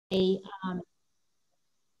Um,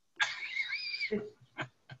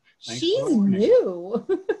 she's new.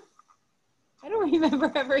 I don't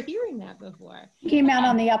remember ever hearing that before. Came out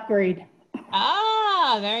on the upgrade.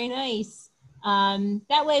 Ah, very nice.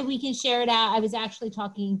 That way we can share it out. I was actually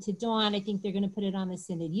talking to Dawn. I think they're going to put it on the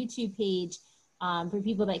Synod YouTube page for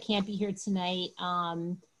people that can't be here tonight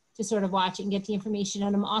to sort of watch it and get the information.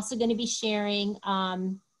 And I'm also going to be sharing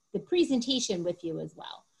the presentation with you as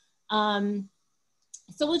well.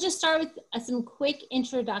 So we'll just start with some quick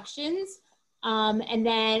introductions. And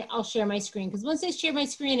then I'll share my screen, because once I share my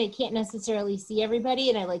screen, I can't necessarily see everybody,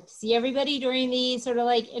 and I like to see everybody during these sort of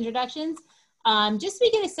like introductions, just so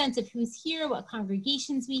we get a sense of who's here, what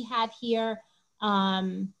congregations we have here.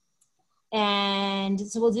 And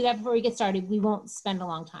so we'll do that before we get started. We won't spend a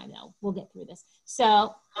long time though. We'll get through this.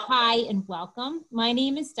 So hi and welcome. My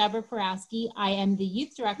name is Deborah Porowski. I am the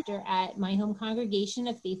youth director at my home congregation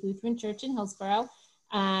of Faith Lutheran Church in Hillsborough.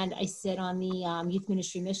 And I sit on the youth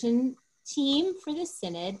ministry mission team for the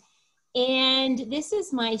Synod. And this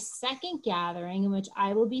is my second gathering in which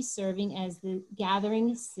I will be serving as the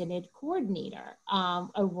Gathering Synod Coordinator,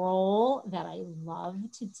 a role that I love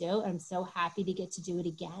to do. I'm so happy to get to do it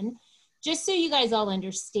again. Just so you guys all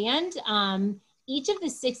understand, each of the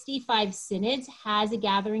 65 synods has a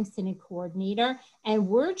Gathering Synod Coordinator, and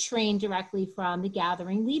we're trained directly from the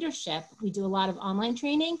Gathering leadership. We do a lot of online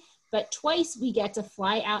training, but twice we get to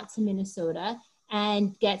fly out to Minnesota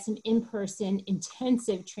and get some in-person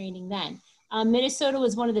intensive training then. Minnesota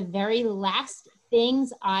was one of the very last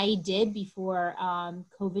things I did before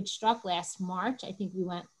COVID struck last March. I think we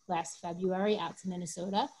went last February out to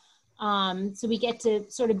Minnesota. So we get to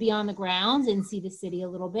sort of be on the ground and see the city a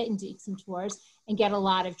little bit and do some tours and get a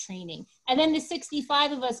lot of training. And then the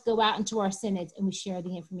 65 of us go out into our synods and we share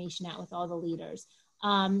the information out with all the leaders.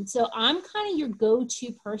 So I'm kind of your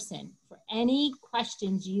go-to person for any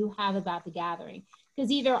questions you have about the gathering, because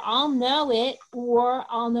either I'll know it or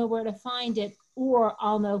I'll know where to find it, or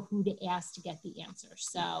I'll know who to ask to get the answer.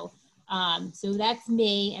 So, so that's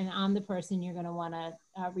me, and I'm the person you're going to want to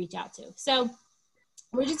reach out to. So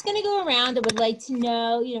we're just going to go around. I would like to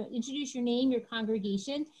know, introduce your name, your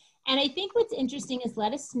congregation. And I think what's interesting is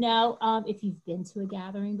let us know if you've been to a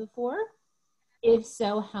gathering before. If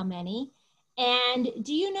so, how many? And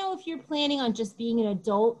do you know if you're planning on just being an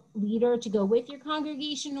adult leader to go with your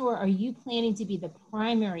congregation, or are you planning to be the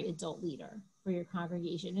primary adult leader for your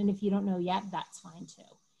congregation? And if you don't know yet, that's fine too.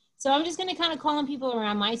 So I'm just going to kind of call on people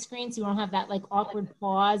around my screen so we don't have that like awkward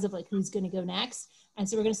pause of like who's going to go next. And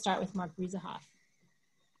so we're going to start with Mark Briesehoff.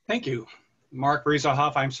 Thank you. Mark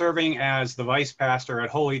Briesehoff. I'm serving as the vice pastor at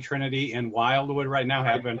Holy Trinity in Wildwood right now,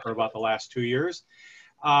 have been for about the last 2 years.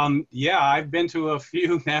 Yeah, I've been to a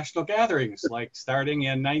few national gatherings, like starting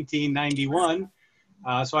in 1991.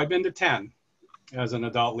 So I've been to 10 as an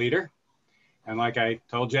adult leader. And like I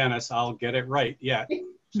told Janice, I'll get it right yet,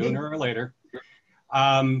 sooner or later.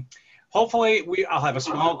 Hopefully I'll have a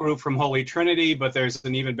small group from Holy Trinity, but there's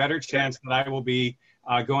an even better chance that I will be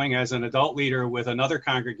going as an adult leader with another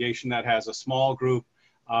congregation that has a small group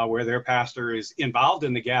where their pastor is involved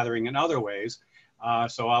in the gathering in other ways.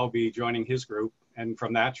 So I'll be joining his group and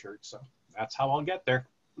from that church. So that's how I'll get there.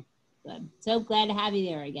 Good. So glad to have you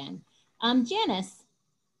there again. Janice.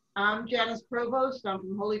 I'm Janice Provost. I'm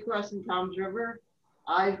from Holy Cross and Toms River.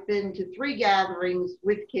 I've been to 3 gatherings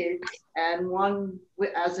with kids and one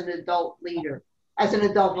as an adult leader, as an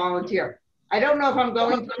adult volunteer. I don't know if I'm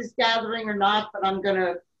going to this gathering or not, but I'm going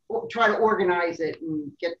to try to organize it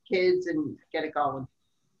and get kids and get it going.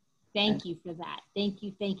 Thank you for that. Thank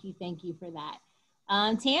you, thank you, thank you for that.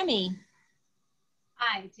 Tammy.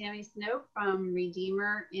 Hi, Tammy Snow from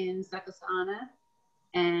Redeemer in Susquehanna,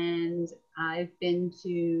 and I've been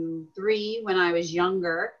to 3 when I was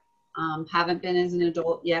younger. Haven't been as an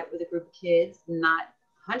adult yet with a group of kids. Not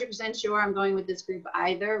 100% sure I'm going with this group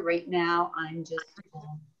either. Right now, I'm just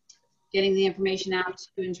getting the information out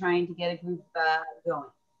to and trying to get a group going.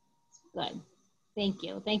 Good. Thank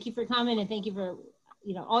you. Thank you for coming, and thank you for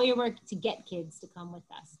all your work to get kids to come with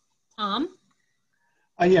us. Tom?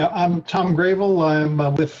 Yeah, I'm Tom Gravel. I'm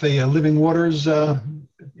with the Living Waters in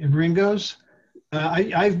Ringgoes.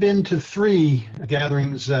 I've been to 3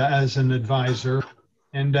 gatherings as an advisor,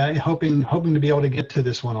 and hoping to be able to get to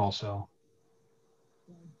this one also.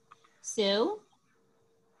 Sue?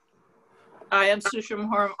 I am Sue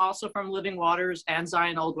Shumhorum, also from Living Waters and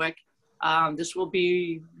Zion Oldwick. This will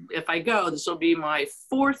be, if I go, this will be my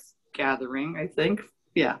 4th gathering, I think.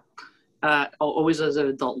 Yeah, always as an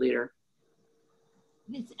adult leader.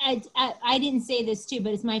 I didn't say this too,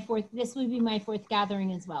 but it's my fourth. This would be my fourth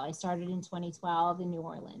gathering as well. I started in 2012 in New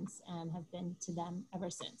Orleans and have been to them ever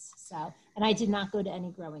since. So, and I did not go to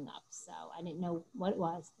any growing up, so I didn't know what it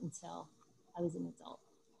was until I was an adult.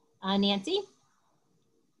 Nancy?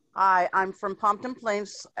 Hi, I'm from Pompton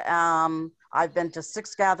Plains. I've been to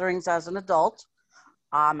 6 gatherings as an adult.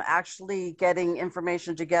 I'm actually getting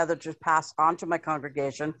information together to pass on to my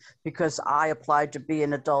congregation because I applied to be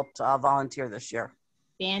an adult volunteer this year.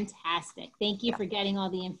 Fantastic. Thank you for getting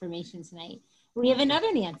all the information tonight. We have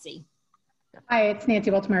another Nancy. Hi, it's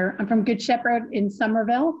Nancy Baltimore. I'm from Good Shepherd in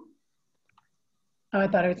Somerville. Oh, I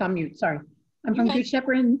thought I was on mute. Sorry. I'm from Good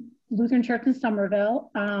Shepherd Lutheran Church in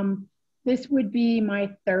Somerville. This would be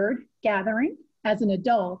my 3rd gathering as an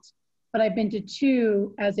adult, but I've been to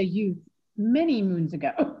 2 as a youth many moons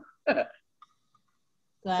ago. So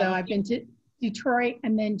I've been to Detroit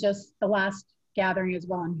and then just the last gathering as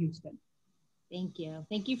well in Houston. Thank you.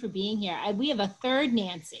 Thank you for being here. We have a 3rd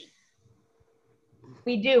Nancy.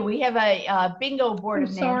 We do. We have a bingo board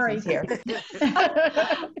of Nancy's here.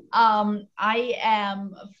 I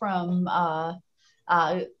am from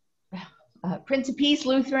Prince of Peace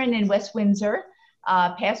Lutheran in West Windsor.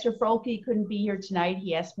 Pastor Frolke couldn't be here tonight.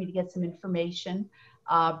 He asked me to get some information.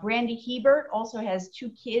 Brandy Hebert also has 2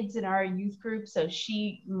 kids in our youth group, so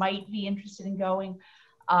she might be interested in going.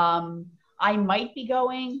 I might be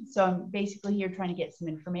going, so I'm basically here trying to get some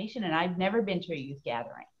information, and I've never been to a youth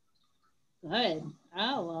gathering. Good.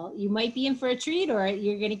 Oh, well, you might be in for a treat, or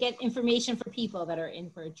you're going to get information for people that are in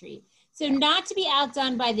for a treat. So not to be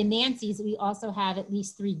outdone by the Nancys, we also have at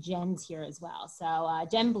least 3 Jens here as well. So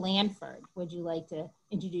Jen Blandford, would you like to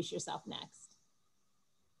introduce yourself next?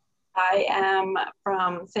 I am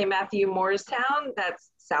from St. Matthew Moorestown, that's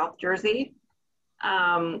South Jersey.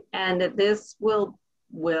 And this will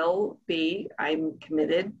be, I'm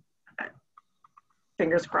committed,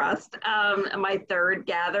 fingers crossed, my 3rd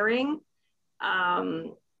gathering.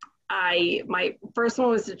 My first one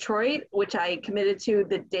was Detroit, which I committed to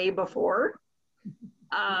the day before.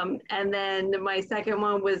 And then my second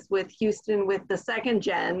one was with Houston with the 2nd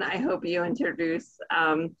Jen, I hope you introduce.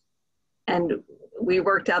 And we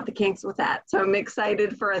worked out the kinks with that. So I'm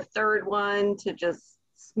excited for a 3rd one to just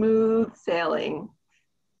smooth sailing,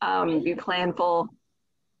 be planful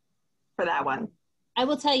for that one. I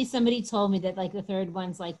will tell you, somebody told me that like the 3rd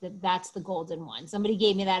one's like that's the golden one. Somebody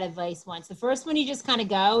gave me that advice once. The first one, you just kind of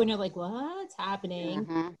go and you're like, what's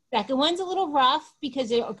happening? Second one's a little rough because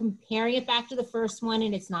you're comparing it back to the first one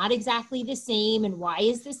and it's not exactly the same. And why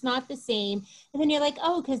is this not the same? And then you're like,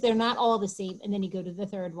 oh, because they're not all the same. And then you go to the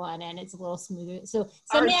 3rd one and it's a little smoother. So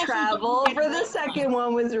our travel for the second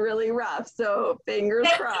one was really rough. So fingers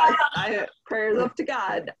crossed. Prayers up to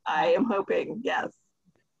God. I am hoping, yes.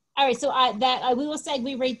 All right, so we will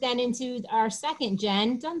segue right then into our 2nd,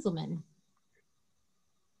 Jen Dunzelman.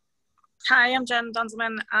 Hi, I'm Jen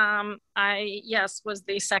Dunzelman. I was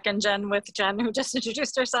the 2nd Jen with Jen who just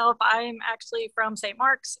introduced herself. I'm actually from St.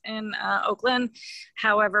 Mark's in Oakland.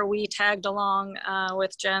 However, we tagged along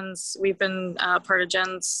with Jen's. We've been part of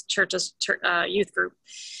Jen's church's youth group.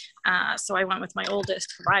 So I went with my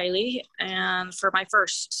oldest, Riley, and for my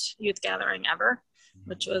first youth gathering ever,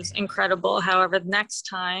 which was incredible. However,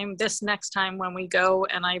 this next time when we go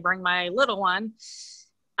and I bring my little one,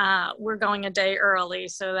 we're going a day early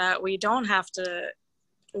so that we don't have to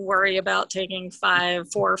worry about taking 4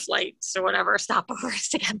 flights or whatever stopovers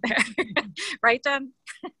to get there. Right, Jen?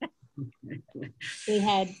 They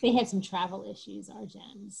had some travel issues, our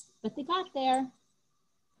Gens, but they got there.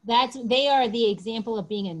 They are the example of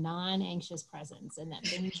being a non-anxious presence and that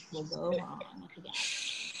things will go wrong at the gathering.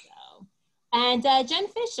 And Jen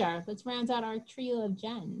Fisher, let's round out our trio of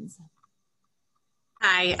Jens.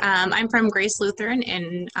 Hi, I'm from Grace Lutheran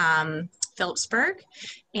in Phillipsburg,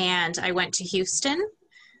 and I went to Houston.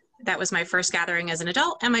 That was my first gathering as an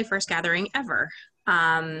adult and my first gathering ever.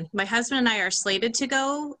 My husband and I are slated to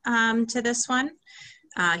go to this one.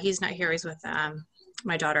 He's not here, he's with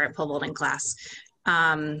my daughter at pole vaulting class.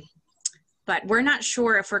 But we're not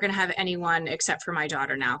sure if we're going to have anyone except for my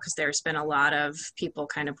daughter now because there's been a lot of people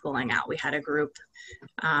kind of pulling out. We had a group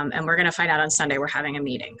and we're going to find out on Sunday we're having a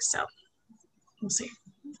meeting. So we'll see.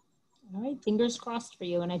 All right. Fingers crossed for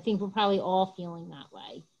you. And I think we're probably all feeling that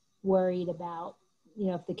way, worried about,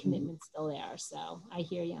 if the commitment's still there. So I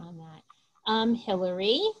hear you on that.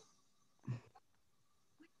 Hillary.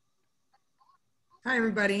 Hi,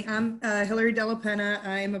 everybody. I'm Hillary Della Penna.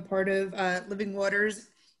 I'm a part of Living Waters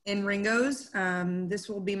in Ringo's. This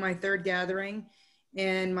will be my 3rd gathering,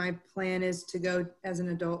 and my plan is to go as an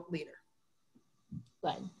adult leader.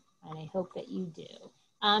 Good, and I hope that you do.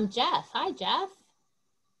 Jeff, hi Jeff.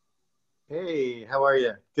 Hey, how are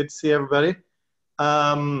you? Good to see everybody.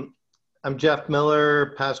 I'm Jeff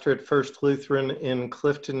Miller, pastor at First Lutheran in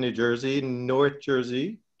Clifton, New Jersey, North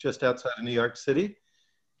Jersey, just outside of New York City.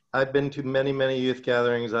 I've been to many, many youth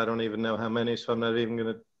gatherings. I don't even know how many, so I'm not even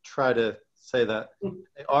going to try to say that.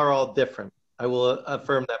 They are all different. I will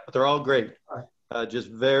affirm that, but they're all great. Just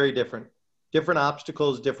very different. Different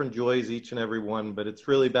obstacles, different joys, each and every one, but it's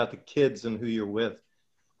really about the kids and who you're with.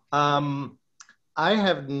 I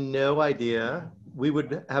have no idea. We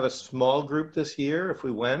would have a small group this year if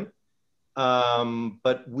we went,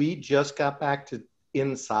 but we just got back to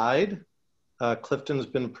inside. Clifton's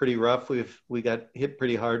been pretty rough. We got hit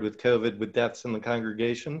pretty hard with COVID, with deaths in the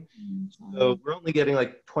congregation. So we're only getting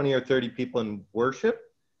like 20 or 30 people in worship.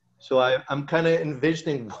 So I'm kind of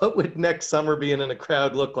envisioning what would next summer being in a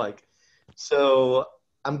crowd look like. So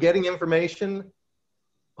I'm getting information.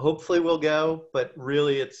 Hopefully we'll go, but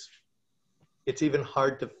really it's even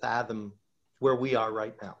hard to fathom where we are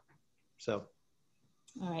right now. So.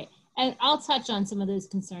 All right. And I'll touch on some of those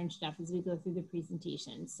concerns, Jeff, as we go through the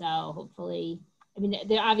presentation. So hopefully, I mean,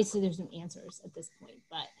 there's some answers at this point,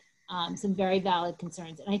 but some very valid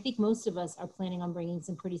concerns. And I think most of us are planning on bringing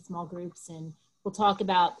some pretty small groups, and we'll talk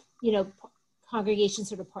about, congregations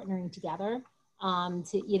sort of partnering together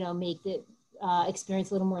to, make the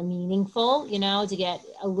experience a little more meaningful, to get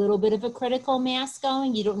a little bit of a critical mass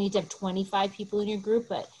going. You don't need to have 25 people in your group,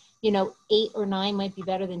 but 8 or 9 might be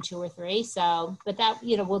better than 2 or 3. So, but that,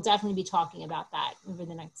 we'll definitely be talking about that over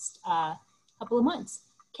the next couple of months.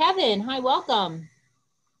 Kevin, hi, welcome.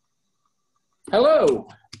 Hello,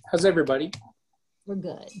 how's everybody? We're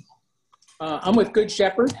good. I'm with Good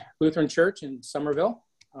Shepherd Lutheran Church in Somerville.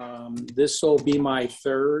 This will be my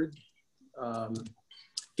 3rd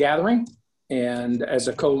gathering, and as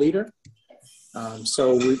a co-leader.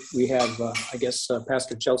 So we have, I guess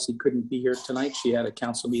Pastor Chelsea couldn't be here tonight. She had a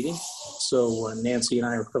council meeting. So Nancy and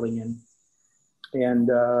I are filling in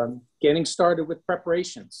and getting started with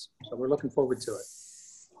preparations. So we're looking forward to it.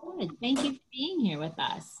 Good. Thank you for being here with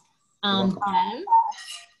us.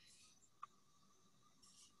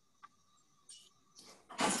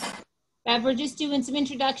 Bev, we're just doing some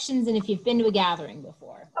introductions and if you've been to a gathering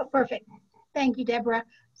before. Oh, perfect. Thank you, Deborah.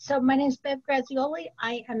 So my name is Bev Grazioli.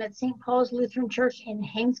 I am at St. Paul's Lutheran Church in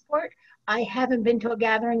Hainesport. I haven't been to a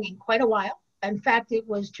gathering in quite a while. In fact, it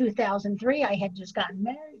was 2003. I had just gotten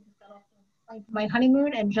married, got off my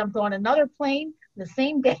honeymoon and jumped on another plane the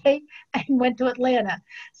same day and went to Atlanta.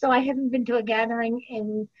 So I haven't been to a gathering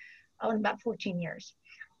in about 14 years.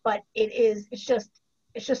 But it's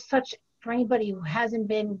just such, for anybody who hasn't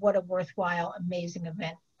been, what a worthwhile, amazing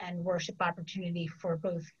event and worship opportunity for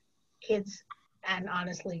both kids and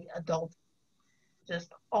honestly adults,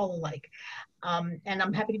 just all alike. And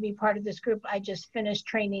I'm happy to be part of this group. I just finished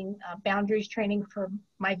training, boundaries training for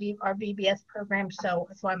our VBS program, so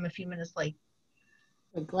that's why I'm a few minutes late.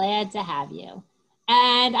 We're glad to have you.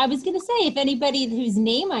 And I was going to say, if anybody whose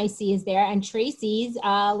name I see is there, and Tracy's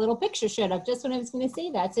little picture showed up just when I was going to say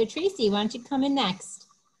that. So Tracy, why don't you come in next?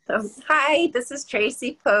 Hi, this is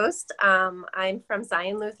Tracy Post. I'm from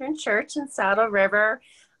Zion Lutheran Church in Saddle River.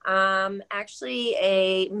 Actually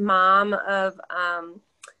a mom of, I'm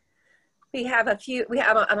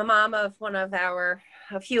a mom of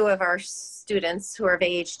a few of our students who are of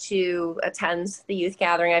age to attend the youth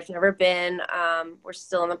gathering. I've never been.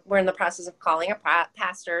 We're in the process of calling a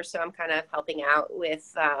pastor, so I'm kind of helping out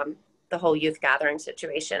with the whole youth gathering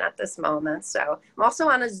situation at this moment. So I'm also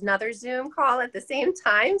on another Zoom call at the same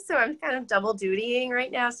time, so I'm kind of double dutying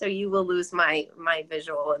right now. So you will lose my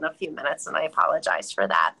visual in a few minutes, and I apologize for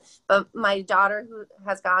that. But my daughter, who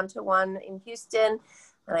has gone to one in Houston,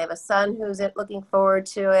 and I have a son who's looking forward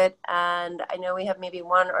to it. And I know we have maybe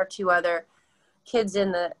 1 or 2 other kids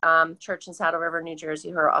in the church in Saddle River, New Jersey,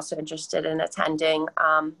 who are also interested in attending.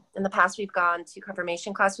 In the past, we've gone to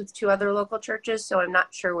confirmation class with 2 other local churches, so I'm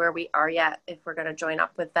not sure where we are yet, if we're going to join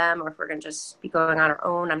up with them or if we're going to just be going on our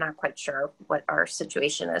own. I'm not quite sure what our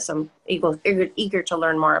situation is. I'm eager to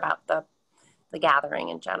learn more about the gathering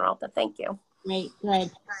in general, but thank you. Great, good.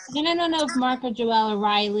 And I don't know if Mark or Joelle or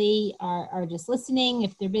Riley are just listening.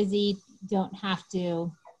 If they're busy, don't have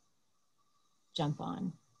to jump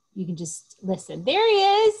on. You can just listen. There he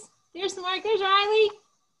is. There's Mark. There's Riley.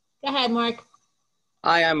 Go ahead, Mark.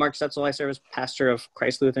 Hi, I'm Mark Setzel. I serve as pastor of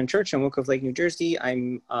Christ Lutheran Church in Woodcliff Lake, New Jersey.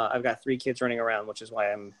 I've got 3 kids running around, which is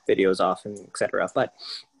why I'm videos off and etc. But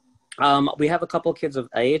we have a couple kids of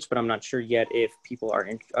age, but I'm not sure yet if people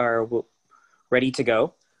are ready to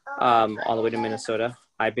go all the way to Minnesota.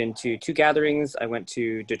 I've been to 2 gatherings. I went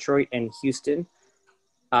to Detroit and Houston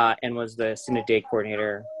and was the Synod Day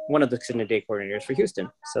coordinator, one of the Synod Day coordinators for Houston.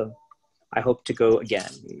 So I hope to go again.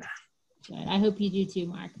 Good. I hope you do too,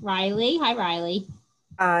 Mark. Riley. Hi, Riley.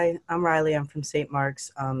 Hi, I'm Riley. I'm from St.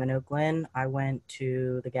 Mark's in Oak Glen. I went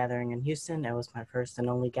to the gathering in Houston. It was my first and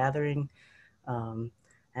only gathering. And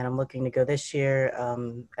I'm looking to go this year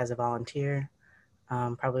as a volunteer.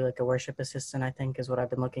 Probably like a worship assistant, I think, is what I've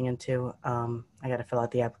been looking into. I got to fill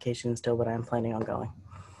out the application still, but I'm planning on going.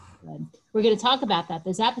 Good. We're going to talk about that.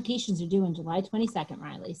 Those applications are due on July 22nd,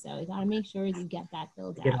 Riley. So we got to make sure you get that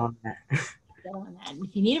filled out. Get on that. Get on that. And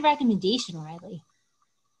if you need a recommendation, Riley,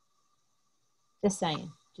 just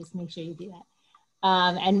saying, just make sure you do that.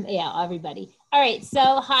 And yeah, everybody. All right.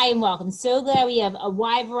 So hi and welcome. So glad we have a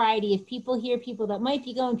wide variety of people here, people that might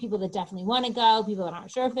be going, people that definitely want to go, people that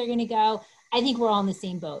aren't sure if they're going to go. I think we're all in the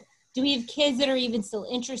same boat. Do we have kids that are even still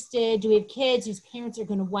interested? Do we have kids whose parents are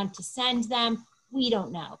going to want to send them? We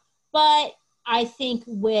don't know. But I think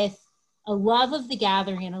with a love of the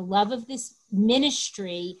gathering and a love of this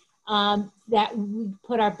ministry, that we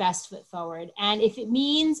put our best foot forward. And if it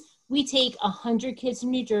means we take 100 kids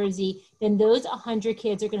from New Jersey, then those 100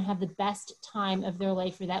 kids are going to have the best time of their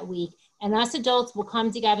life for that week. And us adults will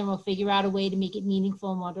come together and we'll figure out a way to make it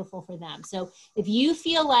meaningful and wonderful for them. So if you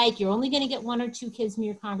feel like you're only going to get 1 or 2 kids from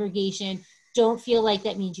your congregation, don't feel like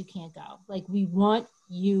that means you can't go. Like, we want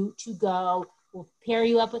you to go. We'll pair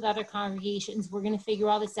you up with other congregations. We're going to figure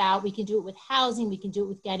all this out. We can do it with housing. We can do it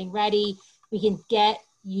with getting ready. We can get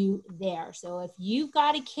you there. So if you've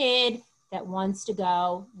got a kid that wants to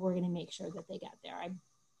go, we're going to make sure that they get there.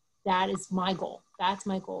 That is my goal. That's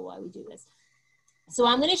my goal while we do this. So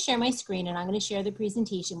I'm going to share my screen and I'm going to share the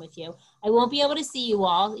presentation with you. I won't be able to see you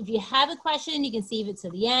all. If you have a question, you can save it to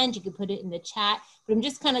the end. You can put it in the chat, but I'm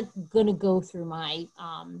just kind of going to go through my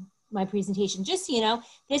my presentation. Just so you know,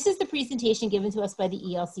 this is the presentation given to us by the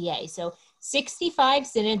ELCA. So 65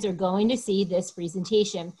 synods are going to see this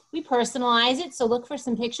presentation. We personalize it, so look for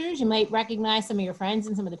some pictures. You might recognize some of your friends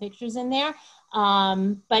and some of the pictures in there.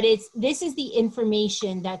 But this is the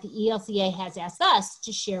information that the ELCA has asked us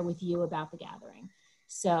to share with you about the gathering.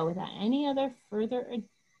 So without any other further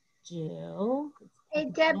ado. Hey,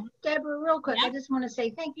 Deborah, real quick, yeah. I just want to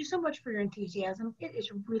say thank you so much for your enthusiasm. It is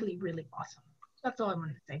really, really awesome. That's all I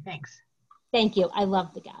wanted to say. Thanks. Thank you. I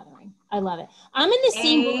love the gathering. I love it. I'm in the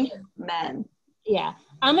same boat. Amen. Yeah.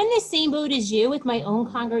 I'm in the same boat as you with my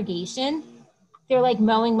own congregation. They're like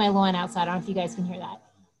mowing my lawn outside. I don't know if you guys can hear that.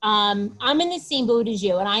 I'm in the same boat as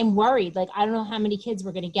you, and I'm worried. Like, I don't know how many kids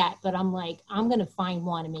we're going to get, but I'm like, I'm going to find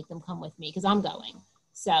one and make them come with me because I'm going.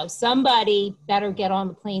 So somebody better get on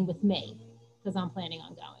the plane with me because I'm planning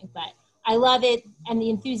on going. But I love it, and the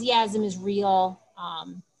enthusiasm is real.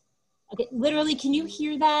 Okay, literally, can you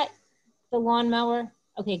hear that? The lawnmower?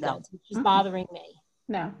 Okay, good. No. It's just bothering me.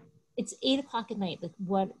 No. It's 8 o'clock at night. Like,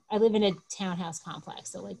 what? I live in a townhouse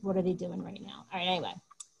complex, so like, what are they doing right now? All right, anyway,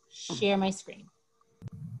 share my screen.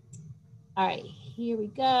 All right, here we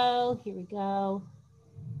go. Here we go.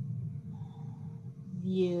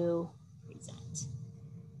 View, present.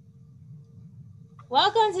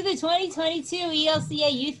 Welcome to the 2022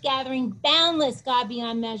 ELCA Youth Gathering Boundless God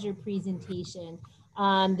Beyond Measure presentation.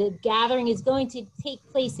 The gathering is going to take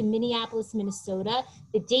place in Minneapolis, Minnesota.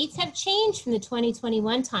 The dates have changed from the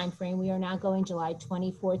 2021 timeframe. We are now going July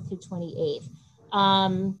 24th to 28th.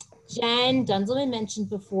 Jen Dunzelman mentioned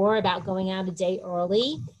before about going out a day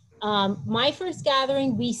early. My first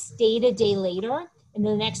gathering, we stayed a day later. And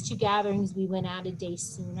the next 2 gatherings, we went out a day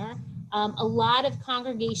sooner. A lot of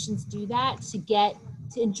congregations do that to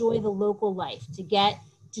enjoy the local life,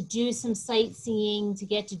 to do some sightseeing, to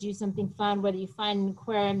get to do something fun, whether you find an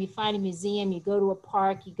aquarium, you find a museum, you go to a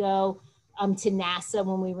park, you go to NASA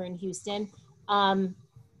when we were in Houston. I'm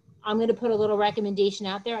going to put a little recommendation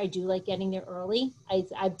out there. I do like getting there early.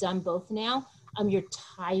 I've done both now. You're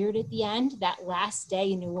tired at the end. That last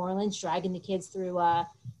day in New Orleans, dragging the kids through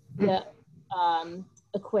the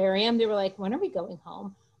aquarium, they were like, when are we going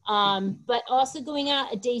home? But also going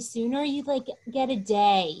out a day sooner, you like get a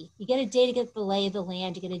day. You get a day to get the lay of the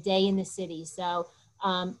land. You get a day in the city. So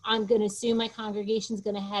I'm going to assume my congregation is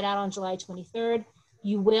going to head out on July 23rd.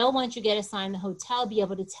 You will, once you get assigned the hotel, be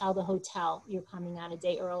able to tell the hotel you're coming out a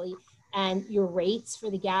day early, and your rates for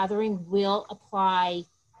the gathering will apply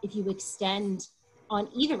if you extend on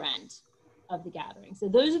either end of the gathering. So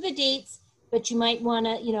those are the dates, but you might want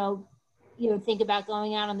to, think about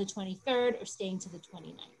going out on the 23rd or staying to the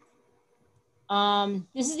 29th.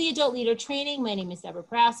 This is the adult leader training. My name is Deborah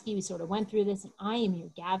Prowski. We sort of went through this, and I am your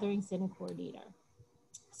gathering synod coordinator.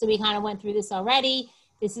 So we kind of went through this already.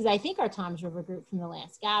 This is, I think, our Toms River group from the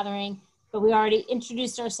last gathering, but we already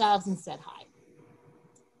introduced ourselves and said hi.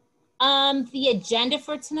 The agenda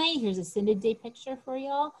for tonight, here's a Synod Day picture for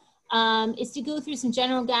y'all. is to go through some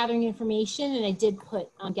general gathering information, and I did put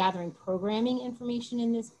gathering programming information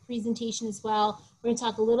in this presentation as well. We're going to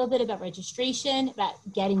talk a little bit about registration, about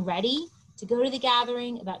getting ready to go to the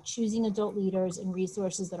gathering, about choosing adult leaders and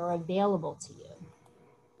resources that are available to you.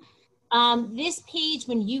 This page,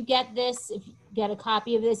 when you get this, if you get a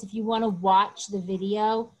copy of this, if you want to watch the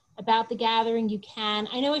video about the gathering, you can.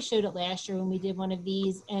 I know I showed it last year when we did one of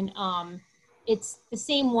these, and it's the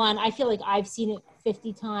same one. I feel like I've seen it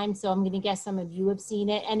 50 times, so I'm going to guess some of you have seen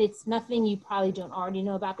it, and it's nothing you probably don't already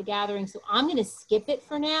know about the gathering, so I'm going to skip it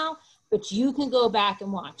for now, but you can go back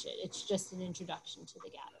and watch it. It's just an introduction to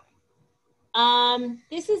the gathering.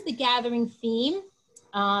 This is the gathering theme.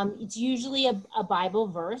 It's usually a Bible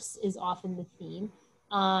verse is often the theme.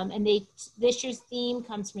 And this year's theme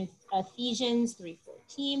comes from Ephesians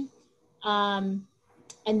 3:14. And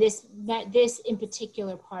this in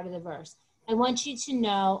particular part of the verse. I want you to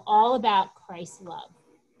know all about Christ's love.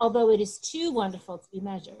 Although it is too wonderful to be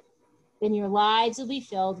measured, then your lives will be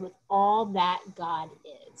filled with all that God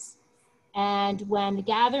is. And when the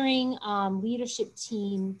gathering leadership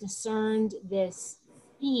team discerned this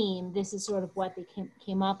theme, this is sort of what they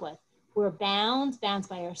came up with. We're bound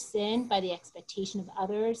by our sin, by the expectation of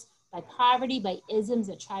others, by poverty, by isms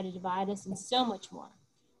that try to divide us, and so much more.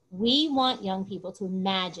 We want young people to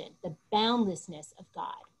imagine the boundlessness of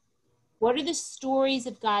God. What are the stories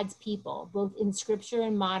of God's people, both in scripture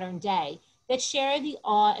and modern day, that share the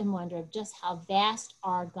awe and wonder of just how vast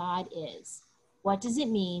our God is? What does it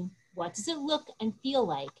mean? What does it look and feel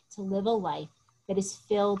like to live a life that is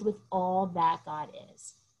filled with all that God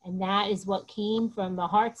is? And that is what came from the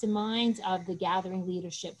hearts and minds of the gathering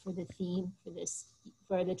leadership for the theme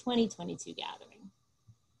for the 2022 gathering.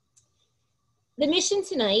 The mission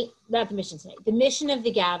of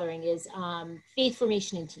the gathering is faith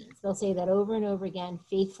formation in teens. They'll say that over and over again,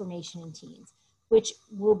 faith formation in teens, which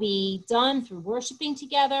will be done through worshiping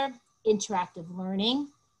together, interactive learning,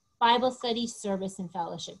 Bible study, service, and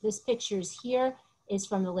fellowship. This picture is here is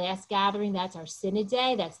from the last gathering. That's our Synod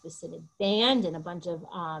Day. That's the Synod Band and a bunch of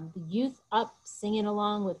the youth up singing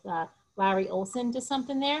along with Larry Olson to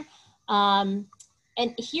something there.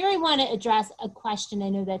 And here I want to address a question I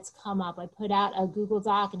know that's come up. I put out a Google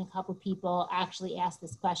Doc and a couple people actually asked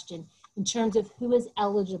this question in terms of who is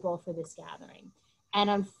eligible for this gathering. And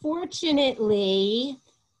unfortunately,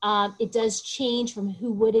 it does change from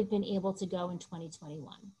who would have been able to go in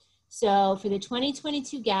 2021. So for the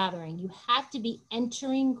 2022 gathering, you have to be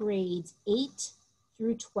entering grades 8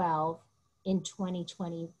 through 12 in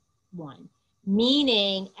 2021,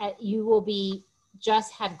 meaning you will be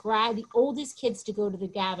the oldest kids to go to the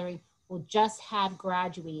gathering will just have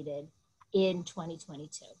graduated in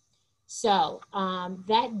 2022. So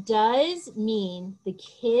that does mean the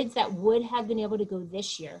kids that would have been able to go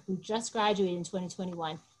this year, who just graduated in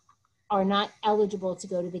 2021, are not eligible to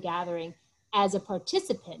go to the gathering as a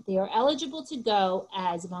participant. They are eligible to go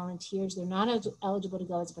as volunteers. They're not eligible to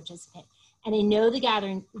go as a participant. And I know the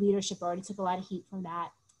gathering leadership already took a lot of heat from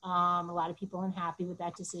that. A lot of people unhappy with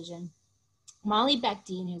that decision. Molly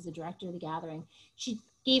Beck-Dean, who's the director of the gathering, she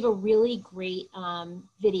gave a really great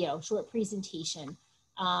short presentation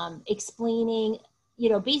explaining,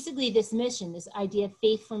 basically this mission, this idea of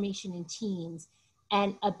faith formation in teens,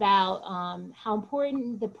 and about how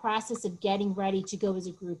important the process of getting ready to go as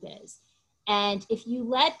a group is. And if you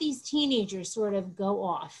let these teenagers sort of go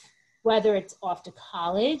off, whether it's off to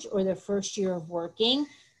college or their first year of working,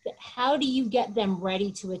 how do you get them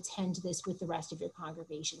ready to attend this with the rest of your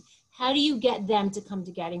congregation? How do you get them to come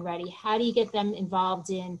to getting ready? How do you get them involved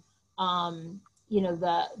in, the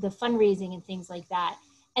fundraising and things like that?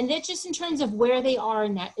 And that's just in terms of where they are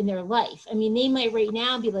in their life. I mean, they might right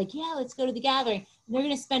now be like, yeah, let's go to the gathering. And they're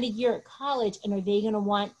going to spend a year at college, and are they going to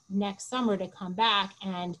want next summer to come back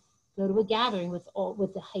and go to a gathering with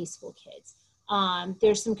the high school kids?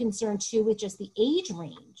 There's some concern too with just the age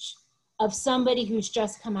range of somebody who's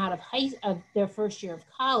just come out of their first year of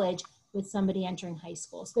college with somebody entering high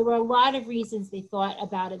school. So there were a lot of reasons they thought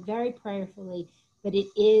about it very prayerfully, but it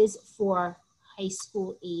is for high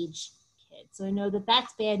school age kids. So I know that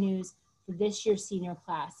that's bad news for this year's senior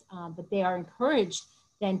class, but they are encouraged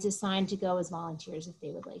then to sign to go as volunteers if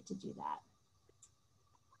they would like to do that.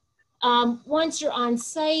 Once you're on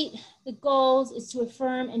site, the goals is to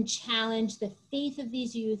affirm and challenge the faith of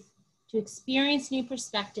these youth, to experience new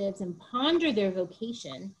perspectives and ponder their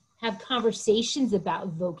vocation, have conversations about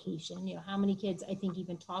vocation. How many kids I think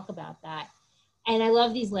even talk about that. And I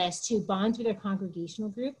love these last two, bonds with their congregational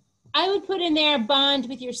group. I would put in there bond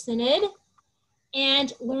with your synod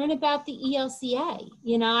and learn about the ELCA.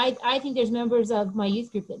 I think there's members of my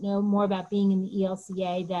youth group that know more about being in the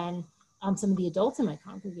ELCA than some of the adults in my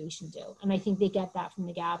congregation do. And I think they get that from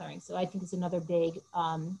the gathering. So I think it's another big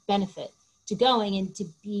benefit to going and to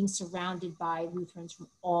being surrounded by Lutherans from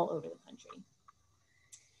all over the country.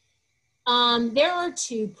 There are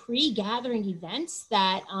 2 pre-gathering events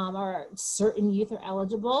that are certain youth are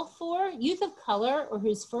eligible for. Youth of color or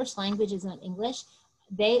whose first language is not English,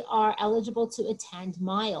 they are eligible to attend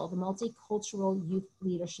MILE, the Multicultural Youth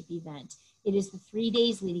Leadership Event. It is the 3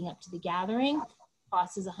 days leading up to the gathering.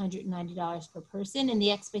 Cost is $190 per person, and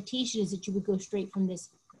the expectation is that you would go straight from this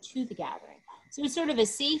to the gathering. So it's sort of a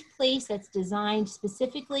safe place that's designed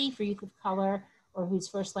specifically for youth of color or whose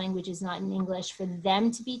first language is not in English, for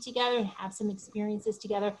them to be together and have some experiences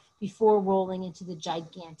together before rolling into the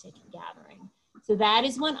gigantic gathering. So that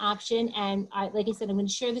is one option. And like I said, I'm going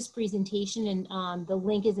to share this presentation, and the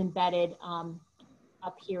link is embedded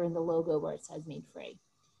up here in the logo where it says made free.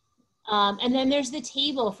 And then there's the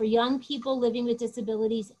table for young people living with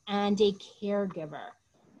disabilities and a caregiver,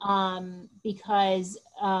 because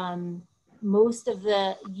most of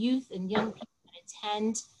the youth and young people that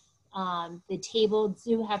attend the table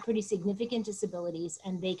do have pretty significant disabilities,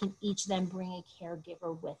 and they can each then bring a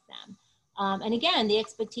caregiver with them. And again, the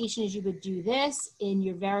expectation is you would do this in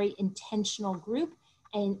your very intentional group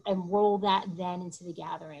and roll that then into the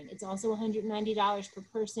gathering. It's also $190 per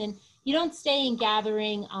person. You don't stay in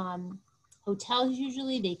gathering hotels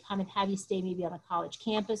usually. They kind of have you stay maybe on a college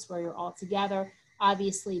campus where you're all together.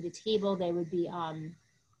 Obviously the table, they would be,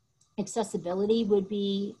 accessibility would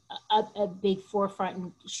be a big forefront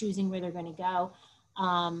in choosing where they're going to go.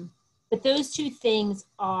 But those 2 things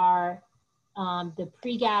are the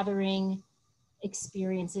pre-gathering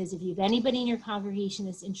experiences. If you have anybody in your congregation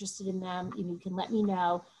that's interested in them, you can let me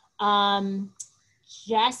know.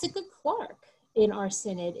 Jessica Clark in our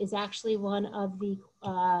synod is actually one of the,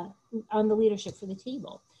 on the leadership for the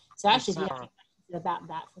table. So actually, if you have questions about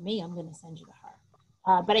that for me, I'm going to send you to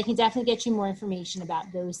her. But I can definitely get you more information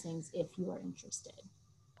about those things if you are interested.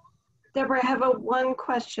 Deborah, I have one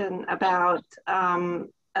question about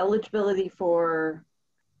eligibility for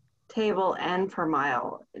table and for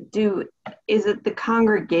MILE. Is it the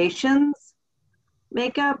congregation's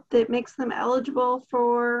makeup that makes them eligible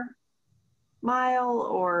for MILE,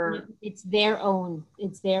 or? It's their own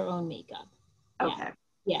makeup. Okay.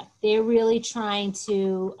 Yeah, they're really trying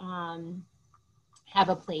to have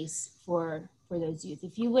a place for those youth.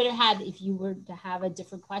 If you were to have a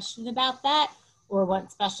different question about that or want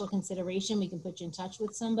special consideration, we can put you in touch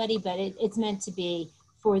with somebody, but it's meant to be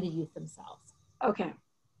for the youth themselves. Okay.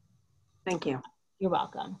 Thank you. You're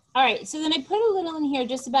welcome. All right, so then I put a little in here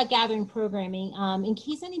just about gathering programming in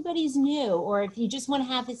case anybody's new, or if you just want to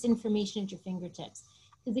have this information at your fingertips.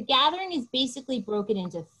 Because the gathering is basically broken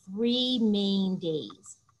into 3 main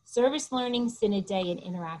days: service learning, synod day, and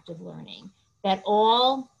interactive learning, that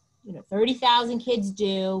all 30,000 kids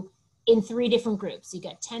do in 3 different groups. You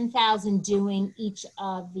got 10,000 doing each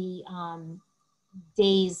of the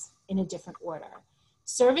days in a different order.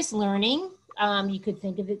 Service learning, you could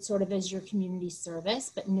think of it sort of as your community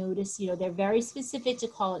service, but notice, they're very specific to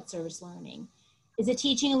call it service learning. Is a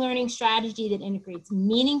teaching and learning strategy that integrates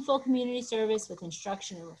meaningful community service with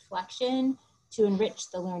instruction and reflection to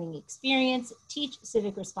enrich the learning experience, teach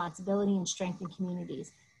civic responsibility, and strengthen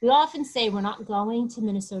communities. We often say we're not going to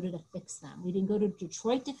Minnesota to fix them. We didn't go to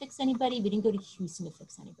Detroit to fix anybody. We didn't go to Houston to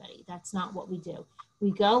fix anybody. That's not what we do.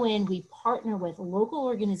 We go in, we partner with local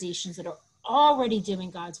organizations that are already doing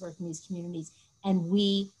God's work in these communities, and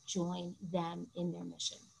we join them in their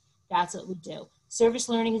mission. That's what we do. Service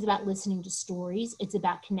learning is about listening to stories. It's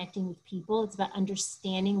about connecting with people. It's about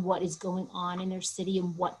understanding what is going on in their city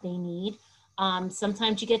and what they need.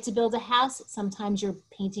 Sometimes you get to build a house. Sometimes you're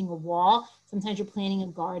painting a wall. Sometimes you're planting a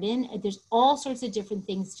garden. There's all sorts of different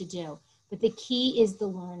things to do. But the key is the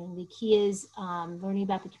learning. The key is learning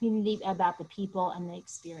about the community, about the people, and the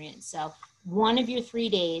experience. So one of your 3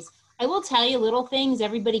 days. I will tell you little things.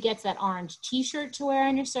 Everybody gets that orange t-shirt to wear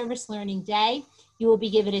on your service learning day. You will be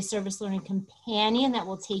given a service learning companion that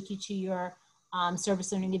will take you to your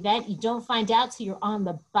service learning event. You don't find out till you're on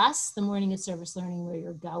the bus the morning of service learning where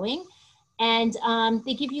you're going. And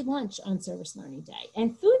they give you lunch on service learning day.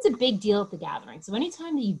 And food's a big deal at the gathering. So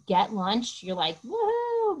anytime that you get lunch, you're like,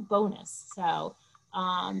 woohoo, bonus. So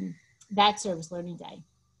that's service learning day.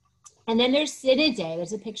 And then there's Synod Day.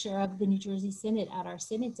 There's a picture of the New Jersey Synod at our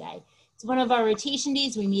Synod Day. It's one of our rotation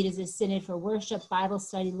days. We meet as a synod for worship, Bible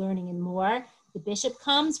study, learning, and more. The bishop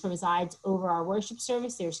comes, presides over our worship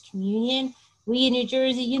service. There's communion. We in New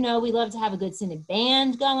Jersey, we love to have a good synod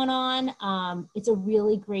band going on. It's a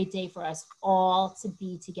really great day for us all to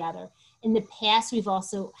be together. In the past, we've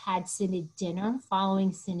also had Synod dinner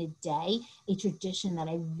following Synod Day, a tradition that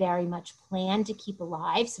I very much plan to keep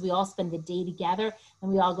alive. So we all spend the day together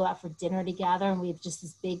and we all go out for dinner together, and we have just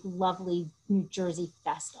this big, lovely New Jersey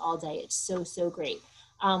fest all day. It's so, so great.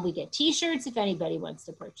 We get t-shirts if anybody wants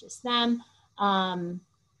to purchase them. And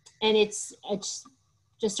it's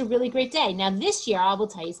just a really great day. Now this year, I will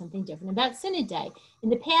tell you something different about Synod Day. In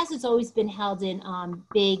the past, it's always been held in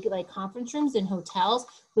big like conference rooms in hotels,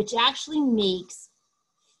 which actually makes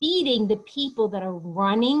feeding the people that are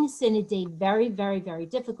running Synod Day very, very, very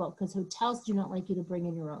difficult, because hotels do not like you to bring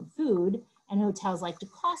in your own food, and hotels like to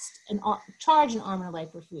charge an arm and a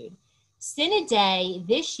leg for food. Synod Day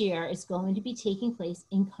this year is going to be taking place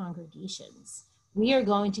in congregations. We are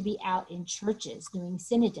going to be out in churches doing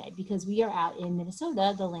Synod Day because we are out in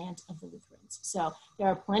Minnesota, the land of the Lutherans. So there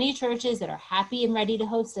are plenty of churches that are happy and ready to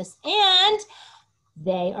host us, and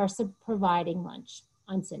they are providing lunch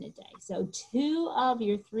on Synod Day. So 2 of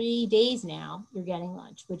your 3 days now, you're getting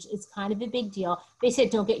lunch, which is kind of a big deal. They said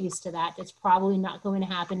don't get used to that. That's probably not going to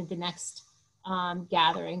happen at the next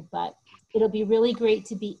gathering, but it'll be really great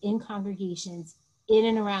to be in congregations in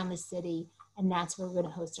and around the city. And that's where we're going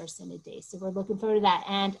to host our Synod Day. So we're looking forward to that.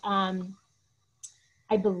 And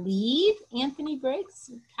I believe Anthony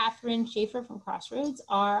Briggs, Catherine Schaefer from Crossroads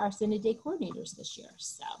are our Synod Day coordinators this year.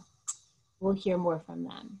 So we'll hear more from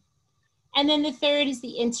them. And then the third is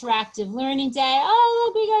the interactive learning day. Oh,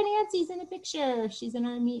 look, we got Nancy's in a picture. She's in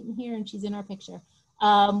our meeting here and she's in our picture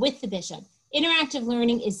with the bishop. Interactive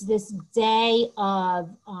learning is this day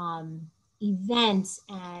of events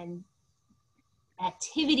and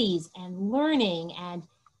activities and learning and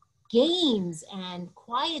games and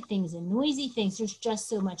quiet things and noisy things. There's just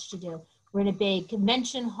so much to do. We're in a big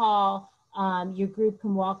convention hall. Your group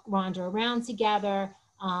can wander around together.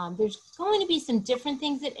 There's going to be some different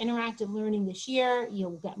things at interactive learning this year.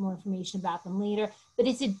 You'll get more information about them later, but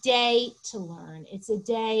it's a day to learn. It's a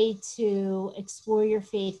day to explore your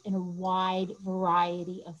faith in a wide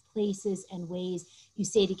variety of places and ways. You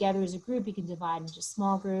stay together as a group. You can divide into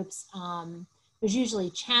small groups. There's usually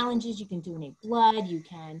challenges. You can donate blood. You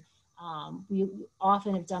can, we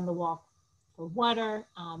often have done the walk for water.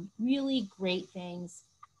 Really great things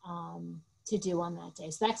to do on that day.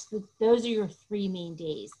 So those are your 3 main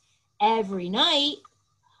days. Every night,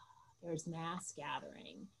 there's mass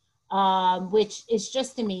gathering, which is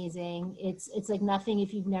just amazing. It's like nothing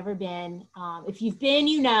if you've never been. If you've been,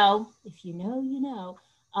 you know. If you know, you know.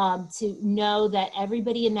 To know that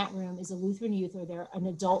everybody in that room is a Lutheran youth or they're an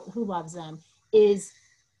adult who loves them is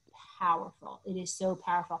powerful. It is so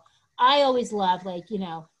powerful. I always love, like, you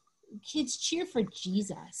know, kids cheer for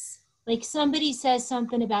Jesus. Like somebody says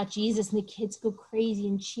something about Jesus and the kids go crazy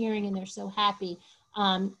and cheering and they're so happy.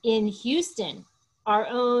 In Houston, our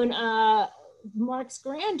own Mark's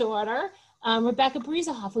granddaughter, Rebecca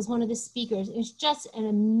Breezehoff, was one of the speakers. It was just an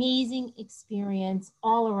amazing experience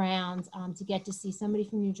all around to get to see somebody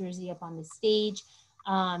from New Jersey up on the stage.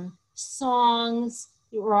 Songs,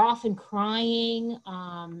 we're often crying.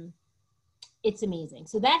 It's amazing.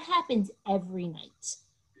 So that happens every night.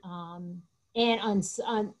 And on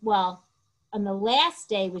the last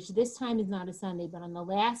day, which this time is not a Sunday, but on the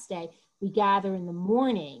last day, we gather in the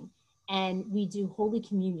morning and we do Holy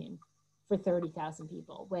Communion for 30,000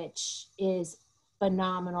 people, which is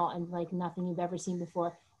phenomenal and like nothing you've ever seen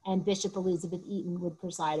before. And Bishop Elizabeth Eaton would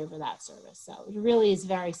preside over that service. So it really is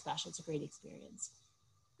very special. It's a great experience.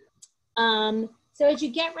 So as you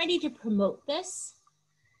get ready to promote this,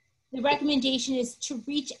 the recommendation is to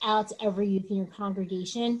reach out to every youth in your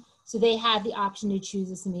congregation so they have the option to choose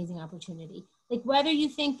this amazing opportunity. Like whether you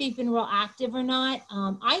think they've been real active or not,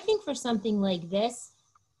 I think for something like this,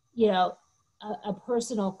 you know, a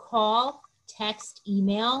personal call, text,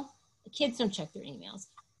 email, the kids don't check their emails.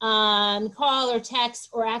 Call or text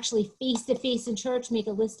or actually face-to-face in church, make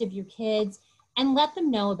a list of your kids and let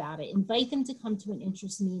them know about it. Invite them to come to an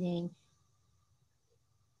interest meeting.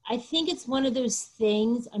 I think it's one of those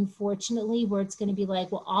things, unfortunately, where it's going to be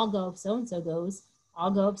like, well, I'll go if so-and-so goes.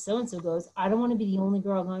 I'll go if so-and-so goes. I don't want to be the only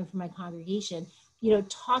girl going for my congregation. You know,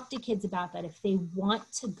 talk to kids about that. If they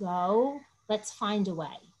want to go, let's find a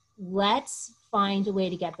way. Let's find a way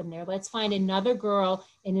to get them there. Let's find another girl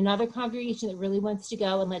in another congregation that really wants to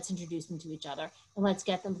go and let's introduce them to each other and let's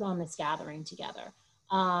get them on this gathering together.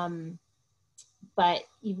 But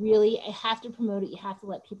you really have to promote it. You have to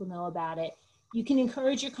let people know about it. You can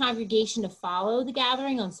encourage your congregation to follow the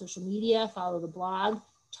gathering on social media, follow the blog,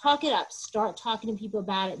 talk it up, start talking to people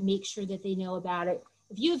about it, make sure that they know about it.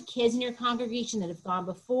 If you have kids in your congregation that have gone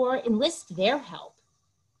before, enlist their help.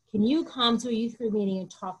 Can you come to a youth group meeting and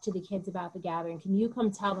talk to the kids about the gathering? Can you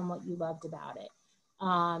come tell them what you loved about it?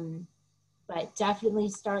 but definitely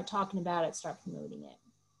start talking about it, start promoting it.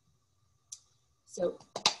 So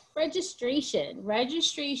registration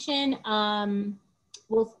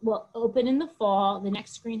will open in the fall. The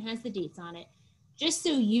next screen has the dates on it. Just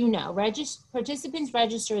so you know, participants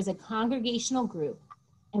register as a congregational group,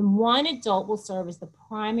 and one adult will serve as the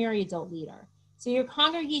primary adult leader. So your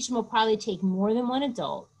congregation will probably take more than one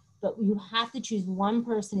adult, but you have to choose one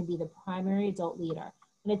person to be the primary adult leader.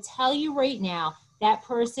 I'm going to tell you right now, that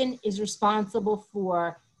person is responsible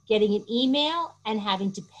for getting an email and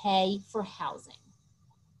having to pay for housing.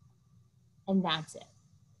 And that's it.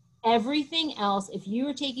 Everything else, if you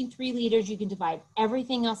are taking 3 leaders, you can divide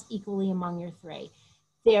everything else equally among your 3.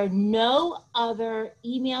 There are no other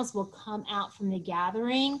emails will come out from the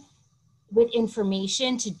gathering with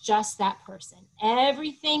information to just that person.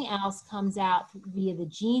 Everything else comes out via the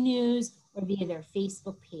G News or via their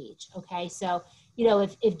Facebook page, okay? So, you know,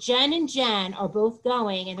 if Jen and Jen are both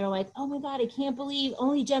going and they're like, oh my God, I can't believe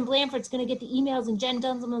only Jen Blanford's gonna get the emails and Jen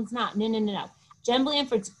Dunzelman's not. No. Jen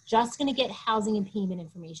Blanford's just gonna get housing and payment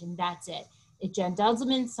information, that's it. If Jen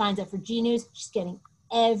Dunzelman signs up for G News, she's getting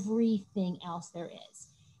everything else there is.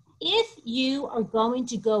 If you are going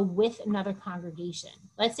to go with another congregation,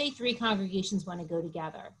 let's say 3 congregations want to go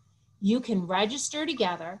together, you can register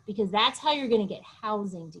together because that's how you're going to get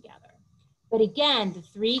housing together. But again, the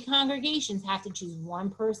 3 congregations have to choose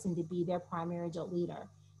one person to be their primary adult leader.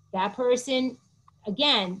 That person,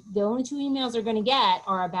 again, the only 2 emails they're going to get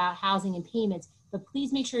are about housing and payments, but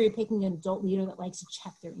please make sure you're picking an adult leader that likes to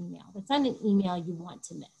check their email. That's not an email you want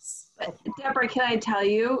to miss. But Deborah, can I tell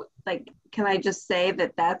you, can I just say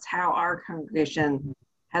that that's how our congregation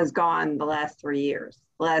has gone the last 3 years,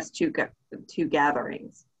 the last two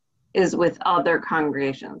gatherings, is with other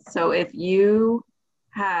congregations. So if you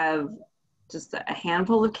have just a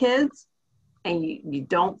handful of kids and you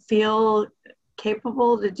don't feel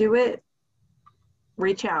capable to do it,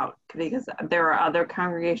 reach out, because there are other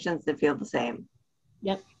congregations that feel the same.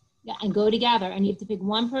 Yep. Yeah, and go together, and you have to pick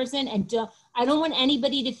one person. And I don't want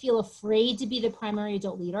anybody to feel afraid to be the primary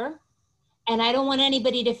adult leader, and I don't want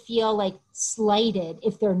anybody to feel like slighted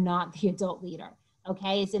if they're not the adult leader.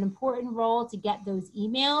 Okay, it's an important role to get those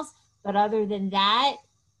emails, but other than that,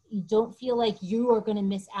 you don't feel like you are going to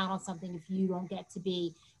miss out on something if you don't get to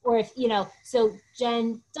be, or if, you know, so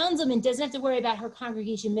Jen Dunzelman doesn't have to worry about her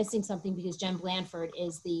congregation missing something because Jen Blanford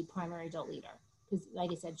is the primary adult leader, because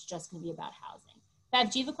like I said, it's just going to be about housing. Bev,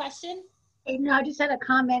 do you have a question? No, I just had a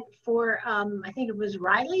comment for, I think it was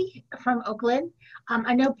Riley from Oakland.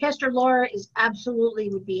 I know Pastor Laura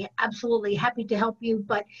would be absolutely happy to help you,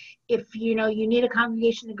 but if you need a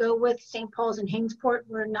congregation to go with, St. Paul's and Hangsport,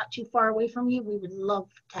 we're not too far away from you. We would love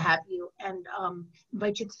to have you and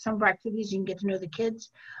invite you to some of our activities. You can get to know the kids,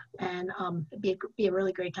 and it'd be a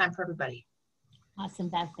really great time for everybody. Awesome,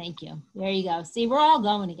 Beth, thank you. There you go. See, we're all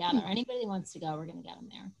going together. Anybody that wants to go, we're going to get them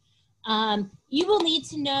there. You will need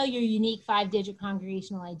to know your unique 5-digit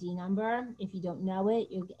congregational ID number. If you don't know it,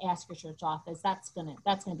 you ask your church office. That's gonna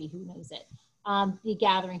be who knows it. The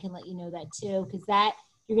gathering can let you know that too, because that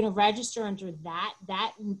you're gonna register under that.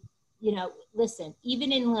 Listen,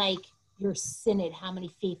 even in like your synod, how many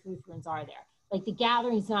faith Lutherans are there? Like the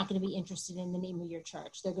gathering is not going to be interested in the name of your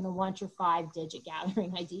church. They're going to want your 5-digit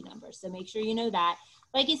gathering ID number. So make sure you know that.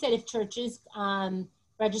 Like I said, if churches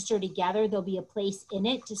register together, there'll be a place in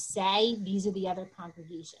it to say these are the other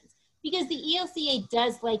congregations, because the ELCA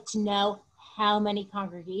does like to know how many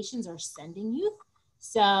congregations are sending youth.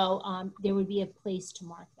 So there would be a place to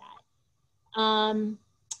mark that.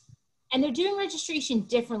 And they're doing registration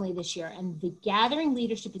differently this year, and the gathering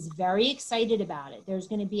leadership is very excited about it. There's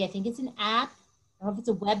going to be, I think it's an app, I don't know if it's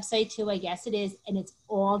a website too, I guess it is, and it's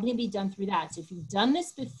all going to be done through that. So if you've done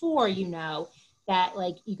this before, you know that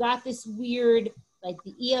like you got this weird, like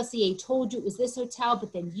the ELCA told you it was this hotel,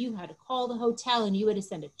 but then you had to call the hotel and you had to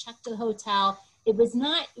send a check to the hotel. It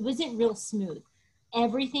wasn't real smooth.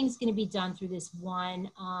 Everything's going to be done through this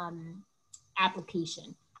one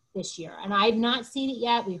application this year. And I've not seen it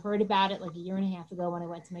yet. We heard about it like a year and a half ago when I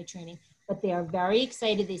went to my training, but they are very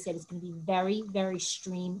excited. They said it's going to be very, very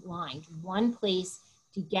streamlined. One place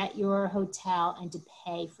to get your hotel and to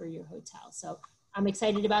pay for your hotel. So I'm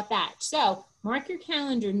excited about that. So mark your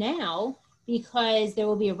calendar now, because there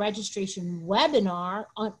will be a registration webinar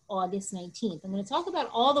on August 19th. I'm going to talk about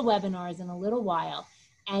all the webinars in a little while.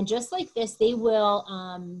 And just like this, they will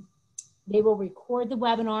record the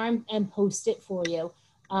webinar and post it for you.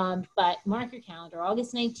 But mark your calendar,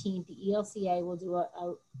 August 19th, the ELCA will do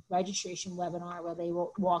a registration webinar where they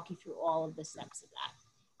will walk you through all of the steps of that.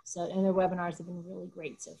 So, and their webinars have been really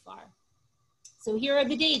great so far. So here are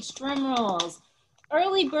the dates, drum rolls.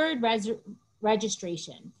 Early bird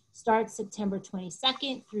registration. starts September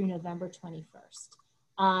 22nd through November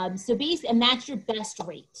 21st. So basically, and that's your best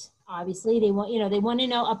rate. Obviously, they want, they want to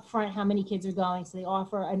know upfront how many kids are going, so they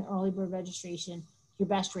offer an early bird registration. Your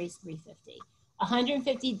best rate's $350.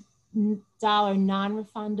 $150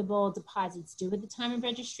 non-refundable deposits due at the time of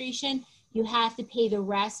registration. You have to pay the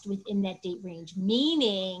rest within that date range,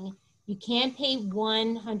 meaning you can't pay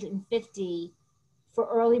 $150 for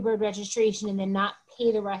early bird registration and then not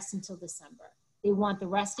pay the rest until December. They want the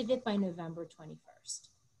rest of it by November 21st.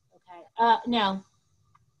 Okay. No,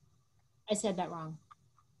 I said that wrong.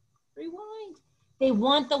 Rewind. They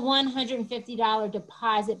want the $150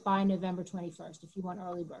 deposit by November 21st if you want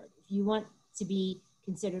early bird. If you want to be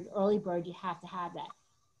considered early bird, you have to have that.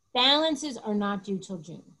 Balances are not due till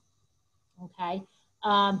June. Okay.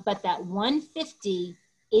 But that $150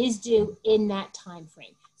 is due in that time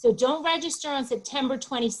frame. So don't register on September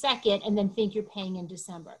 22nd and then think you're paying in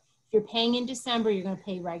December. If you're paying in December, you're going to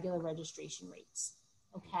pay regular registration rates.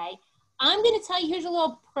 Okay. I'm going to tell you, here's a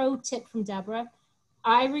little pro tip from Deborah.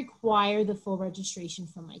 I require the full registration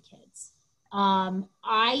for my kids.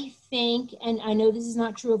 I think, and I know this is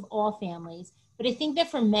not true of all families, but I think that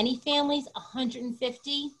for many families,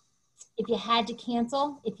 $150, if you had to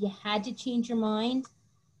cancel, if you had to change your mind,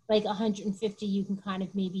 like $150 you can kind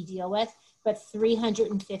of maybe deal with, but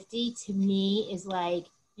 $350 to me is like,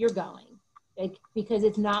 you're going, like, because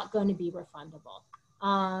it's not going to be refundable.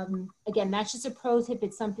 Again, that's just a pro tip.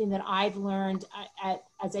 It's something that I've learned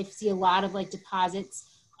as I see a lot of like deposits.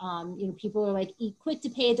 People are like, quick to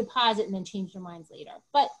pay a deposit and then change their minds later.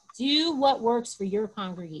 But do what works for your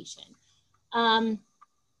congregation.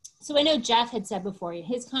 So I know Jeff had said before,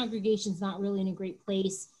 his congregation's not really in a great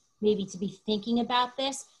place maybe to be thinking about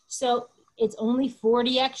this. So it's only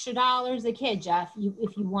 $40 extra a kid, Jeff.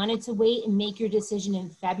 If you wanted to wait and make your decision in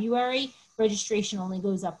February, registration only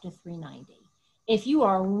goes up to $390. If you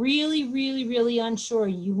are really, really, really unsure,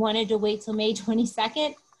 you wanted to wait till May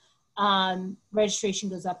 22nd, registration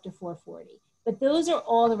goes up to $440. But those are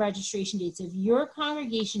all the registration dates. If your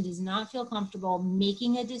congregation does not feel comfortable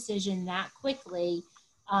making a decision that quickly,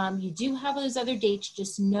 you do have those other dates.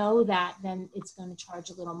 Just know that then it's going to charge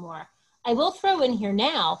a little more. I will throw in here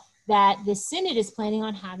now that the Synod is planning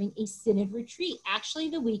on having a Synod retreat, actually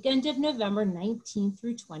the weekend of November 19th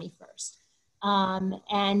through 21st.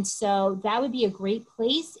 And so that would be a great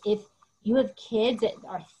place if you have kids that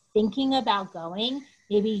are thinking about going.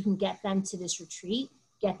 Maybe you can get them to this retreat,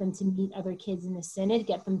 get them to meet other kids in the Synod,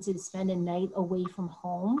 get them to spend a night away from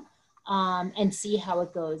home, and see how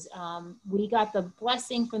it goes. We got the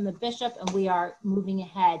blessing from the bishop and we are moving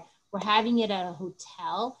ahead. We're having it at a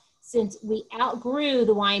hotel since we outgrew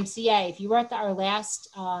the YMCA. If you were at our last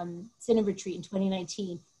Synod retreat in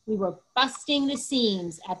 2019, we were busting the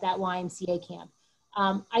seams at that YMCA camp.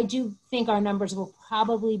 I do think our numbers will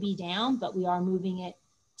probably be down, but we are moving it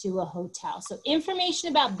to a hotel. So information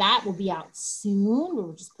about that will be out soon.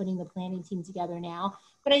 We're just putting the planning team together now,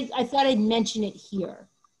 but I thought I'd mention it here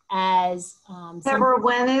as Deborah,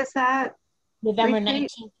 when is that? November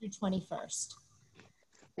retreat? 19th through 21st.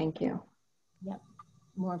 Thank you. Yep,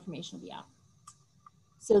 more information will be out.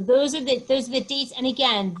 So those are the dates. And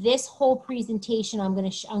again, this whole presentation I'm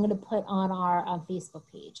gonna put on our Facebook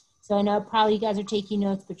page. So I know probably you guys are taking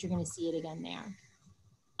notes, but you're gonna see it again there.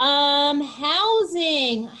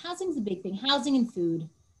 Housing's a big thing. Housing and food.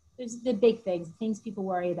 There's the big things people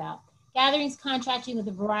worry about. Gatherings, contracting with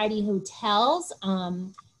a variety of hotels.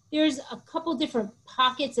 There's a couple different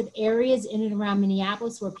pockets of areas in and around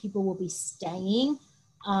Minneapolis where people will be staying.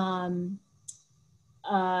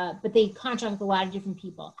 But they contract with a lot of different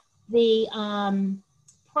people. The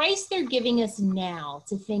price they're giving us now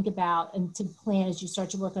to think about and to plan as you start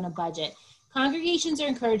to work on a budget. Congregations are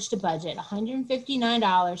encouraged to budget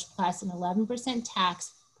 $159 plus an 11%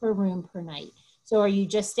 tax per room per night. So are you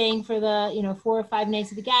just staying for the 4 or 5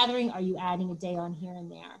 nights of the gathering? Are you adding a day on here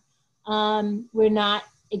and there? We're not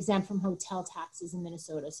exempt from hotel taxes in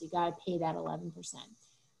Minnesota, so you got to pay that 11%.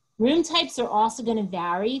 Room types are also going to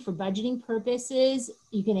vary for budgeting purposes.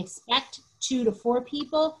 You can expect 2 to 4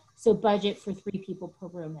 people, so budget for 3 people per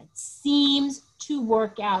room. It seems to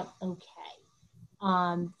work out okay.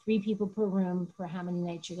 3 people per room for how many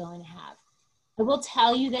nights you're going to have. I will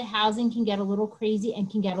tell you that housing can get a little crazy and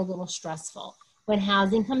can get a little stressful. When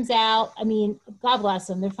housing comes out, I mean, God bless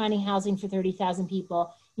them, they're finding housing for 30,000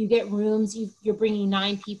 people. You get rooms, you're bringing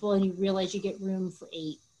 9 people and you realize you get room for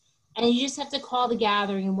 8. And you just have to call the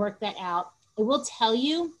gathering and work that out. I will tell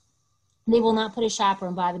you, they will not put a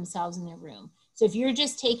chaperone by themselves in their room. So if you're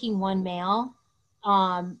just taking one male,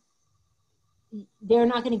 they're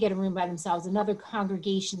not going to get a room by themselves. Another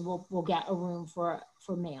congregation will get a room for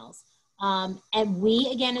males. And we,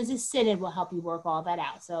 again, as a synod, will help you work all that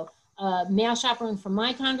out. So male chaperone from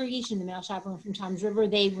my congregation, the male chaperone from Toms River,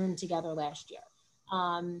 they roomed together last year.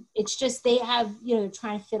 It's just they have, they're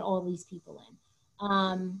trying to fit all these people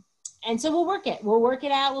in. And so we'll work it. We'll work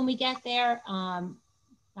it out when we get there.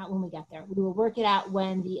 Not when we get there. We will work it out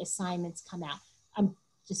when the assignments come out. I'm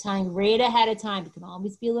just telling right ahead of time. It can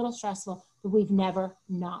always be a little stressful, but we've never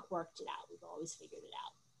not worked it out. We've always figured it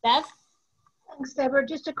out. Bev? Thanks, Deborah.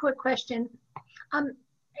 Just a quick question.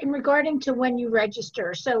 In regarding to when you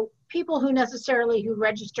register, so people who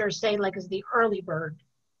register, say, like as the early bird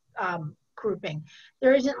grouping,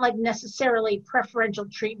 there isn't like necessarily preferential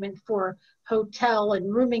treatment for hotel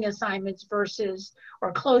and rooming assignments versus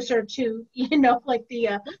or closer to, like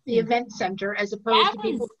the event center as opposed to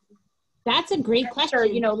people. That's a great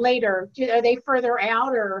question. Later, are they further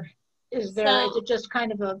out, or is it just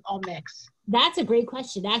kind of a mix? That's a great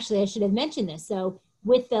question. Actually, I should have mentioned this. So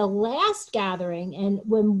with the last gathering, and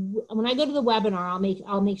when I go to the webinar,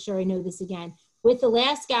 I'll make sure I know this again. With the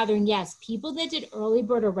last gathering, yes, people that did early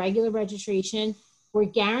bird or regular registration were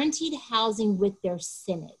guaranteed housing with their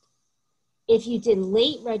synod. If you did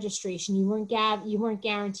late registration, you weren't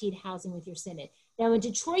guaranteed housing with your synod. Now in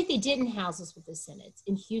Detroit, they didn't house us with the synods.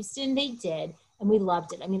 In Houston, they did, and we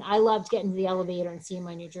loved it. I mean, I loved getting to the elevator and seeing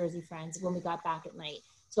my New Jersey friends when we got back at night.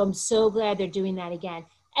 So I'm so glad they're doing that again.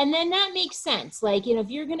 And then that makes sense. Like, if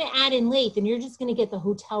you're going to add in late, then you're just going to get the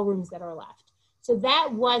hotel rooms that are left. So that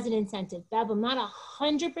was an incentive. Bev, I'm not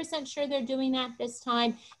 100% sure they're doing that this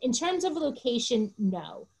time. In terms of location,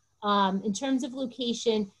 no. In terms of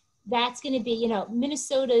location, that's going to be,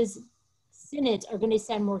 Minnesota's synods are going to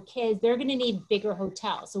send more kids. They're going to need bigger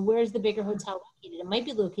hotels. So where's the bigger hotel located? It might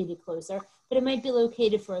be located closer, but it might be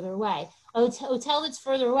located further away. A hotel that's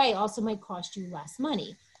further away also might cost you less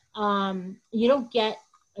money. You don't get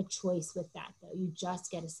a choice with that, though. You just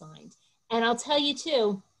get assigned. And I'll tell you,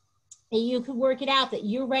 too, you could work it out that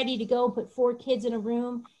you're ready to go put 4 kids in a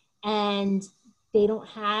room and they don't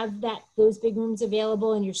have those big rooms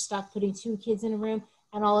available and you're stuck putting 2 kids in a room,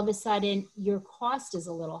 and all of a sudden your cost is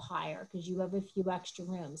a little higher because you have a few extra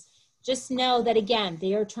rooms. Just know that, again,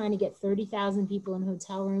 they are trying to get 30,000 people in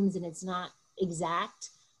hotel rooms, and it's not exact,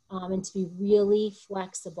 and to be really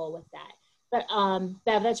flexible with that. But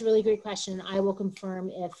Bev, that's a really great question. I will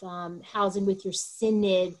confirm if housing with your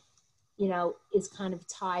synod, is kind of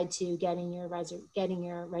tied to getting your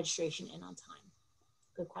registration in on time.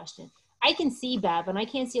 Good question. I can see Bev, and I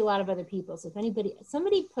can't see a lot of other people. So if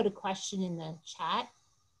somebody put a question in the chat,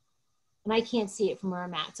 and I can't see it from where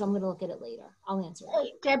I'm at, so I'm going to look at it later. I'll answer it.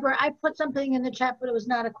 Hey, Deborah, I put something in the chat, but it was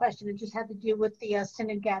not a question. It just had to do with the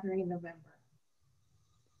synod gathering in November.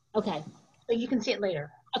 Okay. So you can see it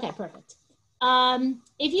later. Okay, perfect.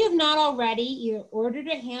 If you have not already, you ordered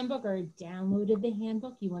a handbook or downloaded the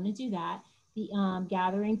handbook, you want to do that. The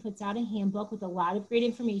gathering puts out a handbook with a lot of great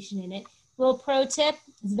information in it. Little pro tip,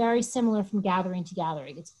 it's very similar from gathering to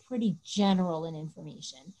gathering. It's pretty general in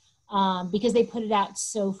information because they put it out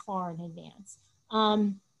so far in advance.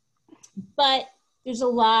 But there's a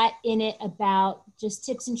lot in it about just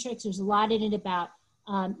tips and tricks. There's a lot in it about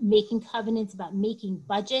making covenants, about making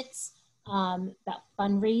budgets, about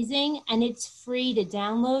fundraising, and it's free to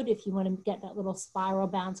download if you want to get that little spiral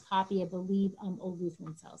bounce copy. I believe Old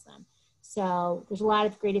Lutheran sells them. So there's a lot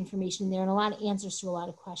of great information in there, and a lot of answers to a lot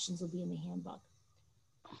of questions will be in the handbook.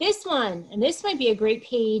 This one, and this might be a great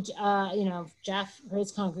page, Jeff or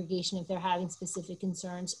his congregation, if they're having specific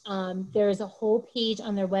concerns. There's a whole page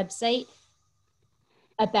on their website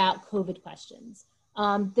about COVID questions.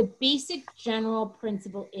 The basic general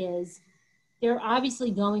principle is they're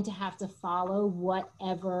obviously going to have to follow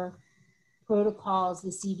whatever protocols the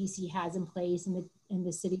CDC has in place and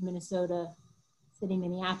the city of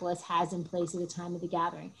Minneapolis has in place at the time of the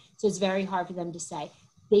gathering. So it's very hard for them to say.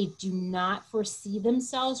 They do not foresee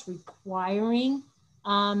themselves requiring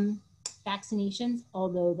vaccinations,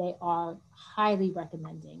 although they are highly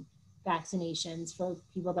recommending vaccinations for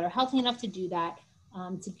people that are healthy enough to do that,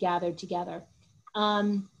 to gather together.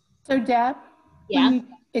 So Deb, yeah,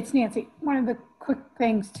 it's Nancy. One of the quick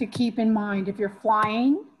things to keep in mind, if you're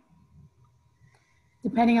flying,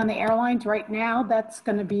 depending on the airlines right now, that's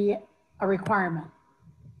going to be a requirement.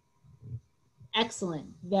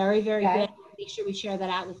 Excellent. Very, very Okay. good. Make sure we share that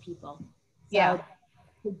out with people. So Yeah. it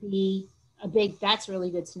could be that's really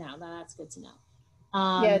good to know. That's good to know.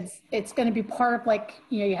 Yeah, it's going to be part of, like,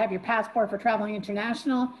 you have your passport for traveling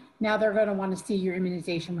international. Now they're going to want to see your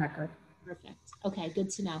immunization record. Perfect. Okay, good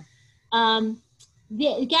to know.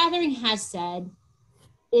 The gathering has said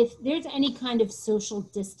if there's any kind of social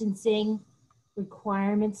distancing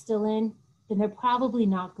requirement still in, then they're probably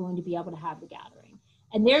not going to be able to have the gathering.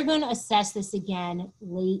 And they're going to assess this again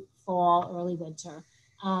late fall, early winter.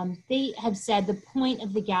 They have said the point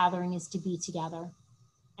of the gathering is to be together.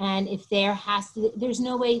 And if there's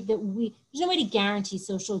no way to guarantee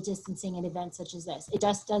social distancing at events such as this. It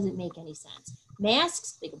just doesn't make any sense.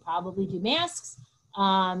 Masks, they could probably do masks,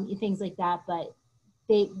 things like that, but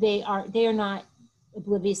they are not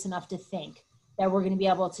oblivious enough to think that we're going to be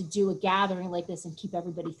able to do a gathering like this and keep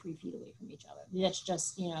everybody 3 feet away from each other. That's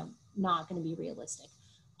just, not going to be realistic.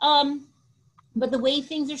 But the way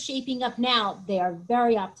things are shaping up now, they are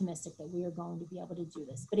very optimistic that we are going to be able to do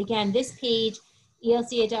this. But again, this page,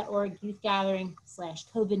 elca.org youth gathering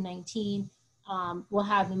 /COVID-19, will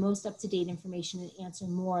have the most up-to-date information and answer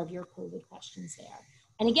more of your COVID questions there.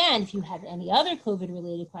 And again, if you have any other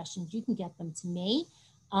COVID-related questions, you can get them to me,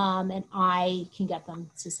 and I can get them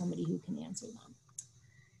to somebody who can answer them.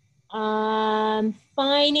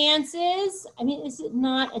 Finances, I mean, it's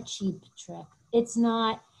not a cheap trip. It's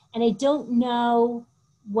not, and I don't know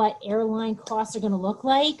what airline costs are going to look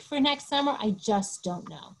like for next summer. I just don't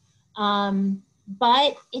know.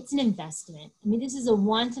 But it's an investment. I mean, this is a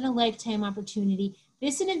once-in-a-lifetime opportunity.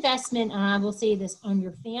 This is an investment, and I will say this, on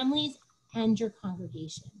your families and your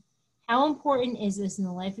congregation. How important is this in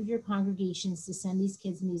the life of your congregations to send these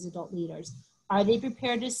kids and these adult leaders? Are they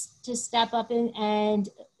prepared to step up and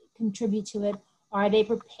contribute to it? Are they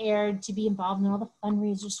prepared to be involved in all the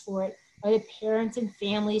fundraisers for it? Are the parents and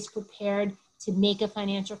families prepared to make a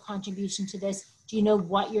financial contribution to this? Do you know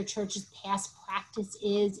what your church's past practice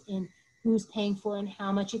is in who's paying for it and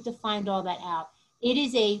how much? You have to find all that out. It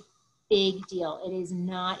is a big deal. It is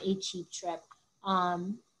not a cheap trip.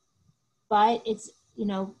 But it's,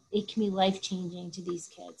 it can be life-changing to these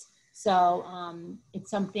kids. So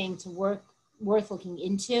it's something worth looking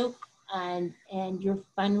into. And your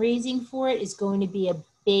fundraising for it is going to be a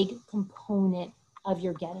big component of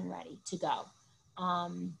your getting ready to go.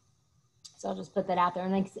 So I'll just put that out there.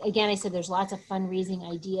 And again, I said there's lots of fundraising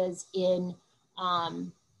ideas in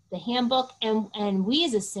the handbook. And we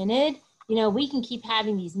as a synod, we can keep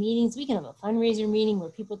having these meetings. We can have a fundraiser meeting where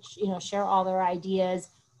people, share all their ideas.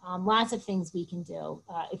 Lots of things we can do.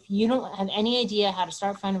 If you don't have any idea how to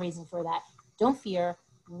start fundraising for that, don't fear,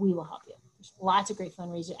 we will help you. There's lots of great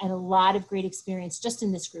fundraisers and a lot of great experience just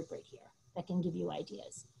in this group right here that can give you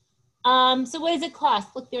ideas. So what does it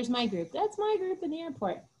cost? Look, there's my group. That's my group in the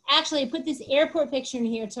airport. Actually, I put this airport picture in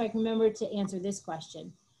here so I can remember to answer this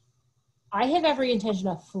question. I have every intention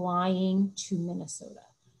of flying to Minnesota.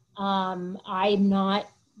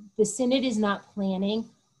 The Synod is not planning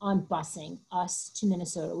on busing us to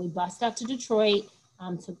Minnesota. We bussed out to Detroit,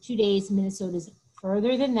 took 2 days. Minnesota's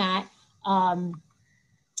further than that.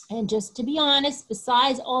 And just to be honest,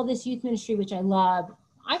 besides all this youth ministry, which I love,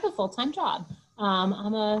 I have a full-time job.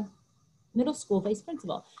 I'm a middle school vice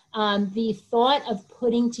principal. The thought of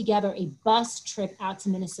putting together a bus trip out to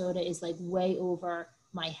Minnesota is like way over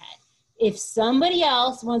my head. If somebody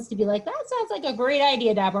else wants to be like, that sounds like a great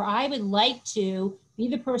idea, Deborah, I would like to be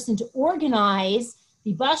the person to organize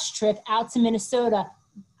the bus trip out to Minnesota.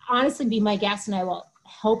 Honestly, be my guest and I will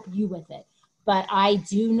help you with it. But I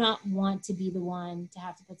do not want to be the one to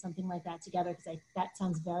have to put something like that together because that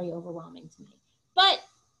sounds very overwhelming to me. But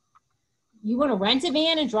you want to rent a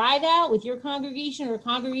van and drive out with your congregation or a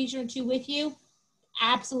congregation or two with you,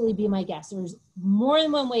 absolutely be my guest. There's more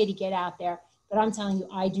than one way to get out there, but I'm telling you,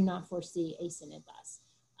 I do not foresee a Synod bus.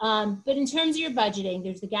 But in terms of your budgeting,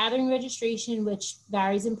 there's the gathering registration, which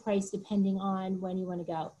varies in price depending on when you want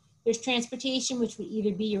to go. There's transportation, which would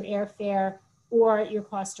either be your airfare or your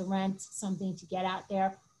cost to rent something to get out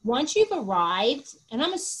there. Once you've arrived, and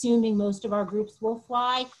I'm assuming most of our groups will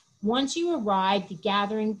fly, once you arrive, the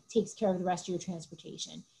gathering takes care of the rest of your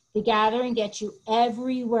transportation. The gathering gets you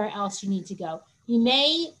everywhere else you need to go. You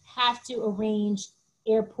may have to arrange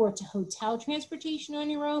airport to hotel transportation on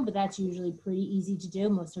your own, but that's usually pretty easy to do.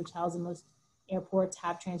 Most hotels and most airports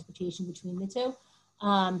have transportation between the two.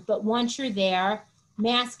 But once you're there,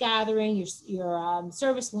 mass gathering, your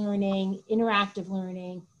service learning, interactive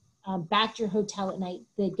learning, back to your hotel at night,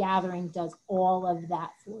 the gathering does all of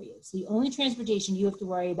that for you. So the only transportation you have to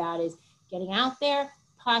worry about is getting out there,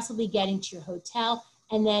 possibly getting to your hotel,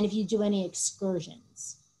 and then if you do any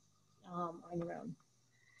excursions on your own.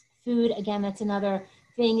 Food, again, that's another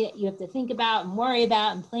thing that you have to think about and worry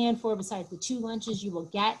about and plan for besides the 2 lunches you will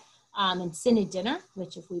get and Synod dinner,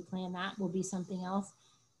 which if we plan that will be something else.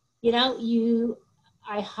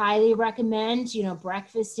 I highly recommend,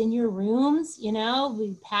 breakfast in your rooms.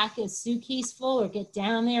 We pack a suitcase full or get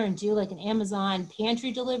down there and do like an Amazon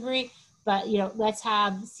pantry delivery. But, let's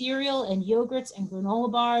have cereal and yogurts and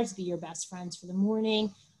granola bars be your best friends for the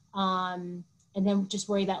morning. and then just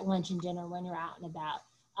worry about lunch and dinner when you're out and about.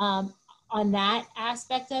 On that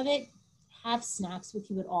aspect of it, have snacks with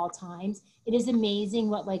you at all times. It is amazing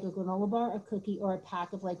what like a granola bar, a cookie, or a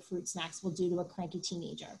pack of like fruit snacks will do to a cranky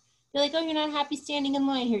teenager. They're like, oh, you're not happy standing in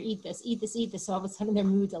line. Here, eat this, eat this, eat this. So all of a sudden their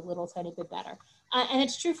mood's a little tiny bit better. And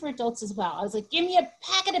it's true for adults as well. I was like, give me a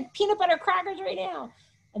packet of peanut butter crackers right now.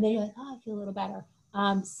 And then you're like, oh, I feel a little better.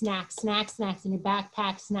 Snacks in your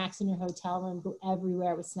backpack, snacks in your hotel room, go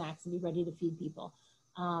everywhere with snacks and be ready to feed people.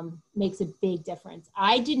 Makes a big difference.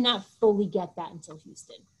 I did not fully get that until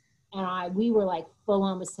Houston. And we were like full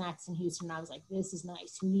on with snacks in Houston. And I was like, this is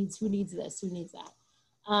nice. Who needs this? Who needs that?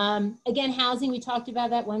 Again, housing, we talked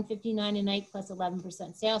about that, $159 a night plus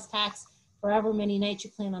 11% sales tax. For however many nights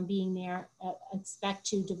you plan on being there, expect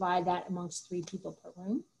to divide that amongst 3 people per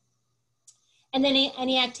room. And then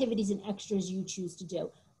any activities and extras you choose to do.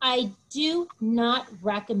 I do not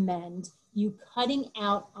recommend you cutting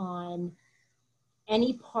out on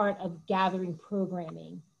any part of gathering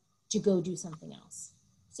programming to go do something else.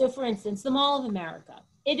 So for instance, the Mall of America.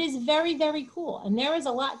 It is very, very cool. And there is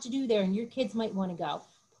a lot to do there and your kids might want to go.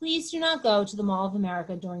 Please do not go to the Mall of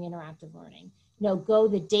America during interactive learning. Go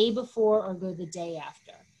the day before or go the day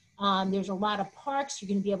after. There's a lot of parks. You're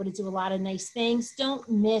going to be able to do a lot of nice things. Don't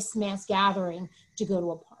miss mass gathering to go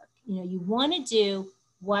to a park. You want to do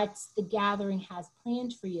what the gathering has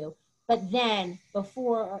planned for you, but then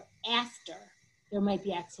before or after, there might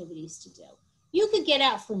be activities to do. You could get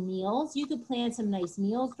out for meals. You could plan some nice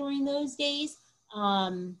meals during those days.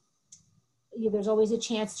 There's always a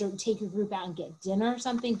chance to take your group out and get dinner or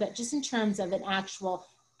something, but just in terms of an actual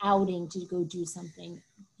outing to go do something,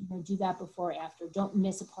 do that before or after. Don't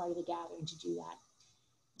miss a part of the gathering to do that.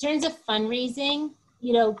 In terms of fundraising,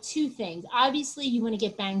 2 things. Obviously, you want to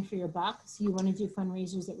get bang for your buck, so you want to do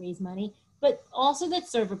fundraisers that raise money, but also that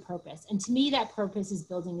serve a purpose. And to me, that purpose is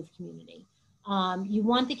building of community. You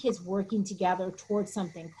want the kids working together towards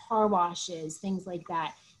something, car washes, things like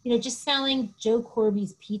that. Just selling Joe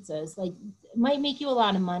Corby's pizzas, like, it might make you a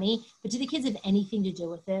lot of money, but do the kids have anything to do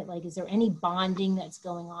with it? Like, is there any bonding that's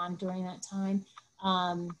going on during that time?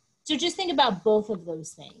 So just think about both of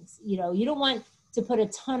those things. You don't want to put a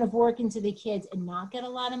ton of work into the kids and not get a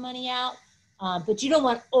lot of money out, but you don't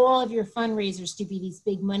want all of your fundraisers to be these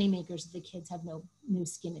big money makers that the kids have no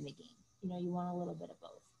skin in the game. You want a little bit of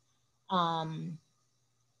both. All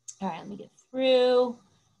right, let me get through.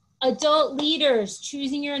 Adult leaders,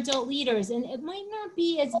 choosing your adult leaders. And it might not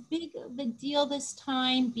be as big of a deal this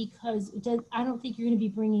time because I don't think you're going to be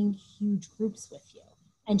bringing huge groups with you.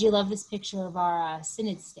 And you love this picture of our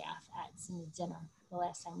Synod staff at Synod dinner the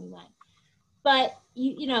last time we went. But,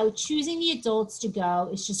 choosing the adults to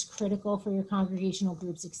go is just critical for your congregational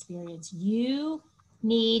group's experience. You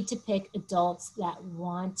need to pick adults that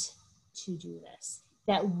want to do this,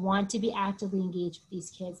 that want to be actively engaged with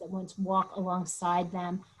these kids, that want to walk alongside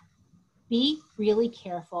them. Be really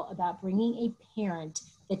careful about bringing a parent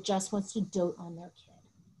that just wants to dote on their kid,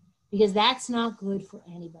 because that's not good for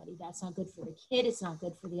anybody. That's not good for the kid. It's not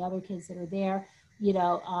good for the other kids that are there.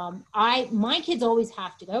 My kids always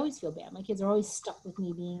have to go. I always feel bad. My kids are always stuck with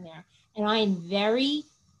me being there. And I am very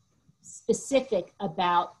specific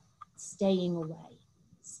about staying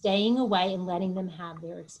away and letting them have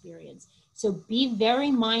their experience. So be very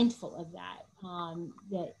mindful of that,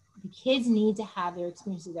 that the kids need to have their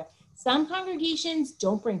experiences there. Some congregations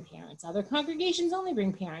don't bring parents. Other congregations only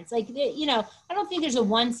bring parents. I don't think there's a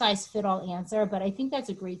one-size-fit-all answer, but I think that's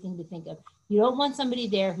a great thing to think of. You don't want somebody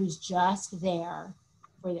there who's just there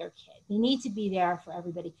for their kid. They need to be there for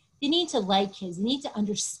everybody. They need to like kids. They need to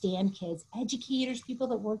understand kids. Educators, people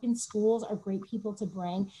that work in schools are great people to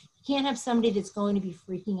bring. You can't have somebody that's going to be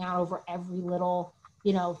freaking out over every little,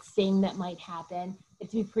 thing that might happen. They have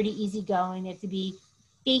to be pretty easygoing. They have to be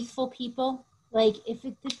faithful people. Like, if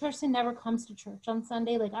the person never comes to church on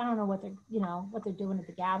Sunday, like, I don't know what they're doing at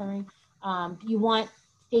the gathering. You want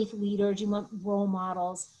faith leaders, you want role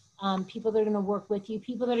models, people that are going to work with you,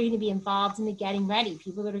 people that are going to be involved in the getting ready,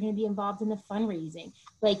 people that are going to be involved in the fundraising.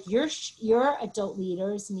 Like, your adult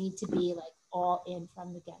leaders need to be like all in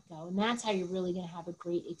from the get-go, and that's how you're really going to have a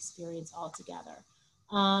great experience all together.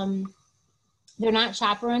 They're not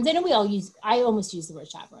chaperones. I know I almost use the word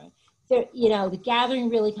chaperone. The gathering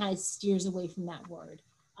really kind of steers away from that word,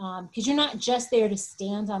 because you're not just there to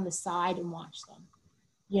stand on the side and watch them.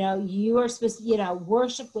 You are supposed to,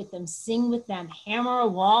 worship with them, sing with them, hammer a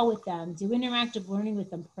wall with them, do interactive learning with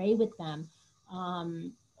them, pray with them,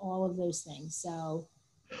 all of those things. So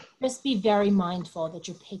just be very mindful that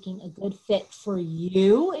you're picking a good fit for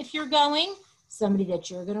you if you're going, somebody that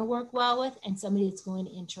you're going to work well with, and somebody that's going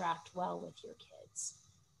to interact well with your kids.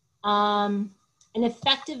 An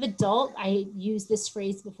effective adult, I used this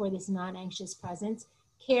phrase before, this non-anxious presence,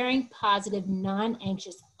 caring, positive,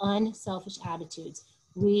 non-anxious, unselfish attitudes.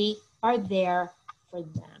 We are there for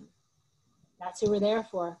them. That's who we're there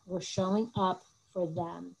for. We're showing up for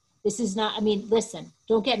them. This is not, I mean, listen,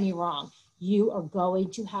 don't get me wrong. You are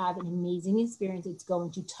going to have an amazing experience. It's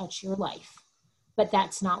going to touch your life, but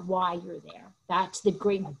that's not why you're there. That's the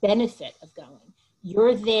great benefit of going.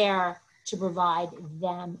 You're there to provide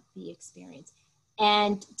them the experience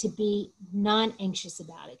and to be non-anxious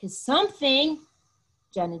about it, because something,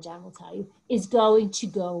 Jen and Jen will tell you, is going to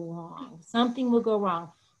go wrong. Something will go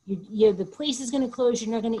wrong. The place is going to close.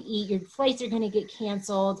 You're not going to eat. Your flights are going to get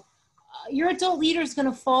canceled. Your adult leader is going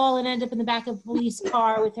to fall and end up in the back of a police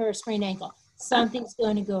car with her sprained ankle. Something's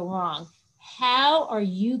going to go wrong. How are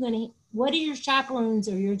you going to, what are your chaperones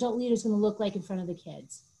or your adult leaders going to look like in front of the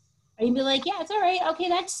kids? Are you going to be like, yeah, it's all right. Okay,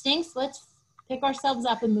 that stinks. Let's pick ourselves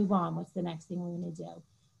up and move on. What's the next thing we're going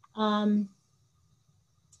to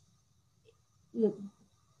do?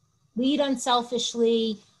 Lead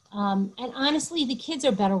unselfishly. And honestly, the kids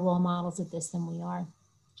are better role models at this than we are.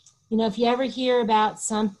 You know, if you ever hear about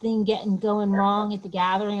something going wrong at the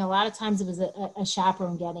gathering, a lot of times it was a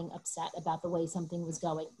chaperone getting upset about the way something was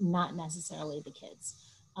going, not necessarily the kids.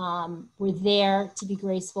 We're there to be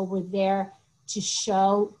graceful. We're there to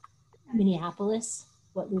show Minneapolis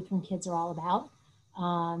what Lutheran kids are all about.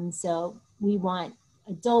 So we want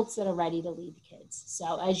adults that are ready to lead the kids.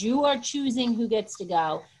 So as you are choosing who gets to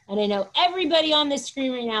go, and I know everybody on this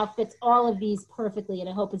screen right now fits all of these perfectly, and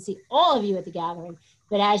I hope to see all of you at the gathering,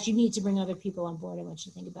 but as you need to bring other people on board, I want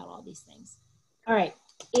you to think about all these things. All right,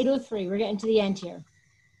 8:03, we're getting to the end here.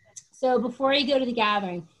 So before you go to the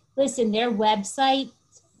gathering, listen, their website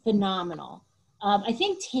is phenomenal. I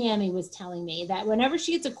think Tammy was telling me that whenever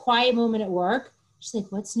she gets a quiet moment at work, she's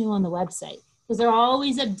like, what's new on the website? Because they're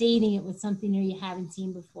always updating it with something new you haven't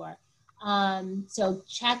seen before. So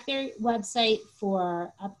check their website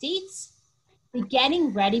for updates. The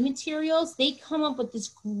Getting Ready materials, they come up with this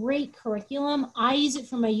great curriculum. I use it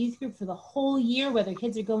for my youth group for the whole year, whether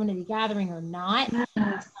kids are going to the gathering or not.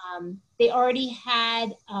 They already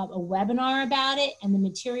had a webinar about it, and the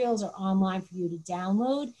materials are online for you to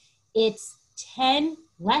download. It's 10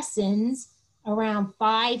 lessons around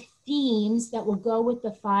 5 themes that will go with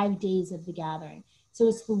the 5 days of the gathering. So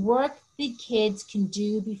it's the work that kids can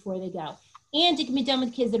do before they go. And it can be done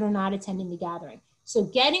with kids that are not attending the gathering. So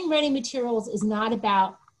Getting Ready materials is not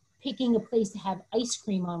about picking a place to have ice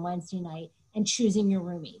cream on Wednesday night and choosing your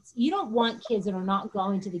roommates. You don't want kids that are not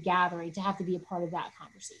going to the gathering to have to be a part of that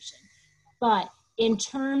conversation. But in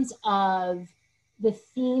terms of the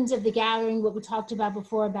themes of the gathering, what we talked about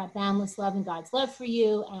before about boundless love and God's love for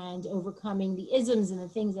you and overcoming the isms and the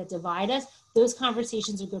things that divide us, those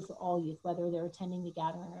conversations are good for all youth, whether they're attending the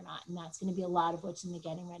gathering or not. And that's going to be a lot of what's in the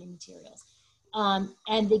Getting Ready materials.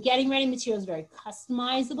 And the Getting Ready material is very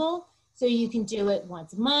customizable. So you can do it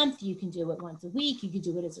once a month, you can do it once a week, you can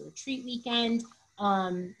do it as a retreat weekend,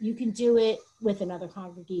 you can do it with another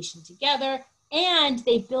congregation together, and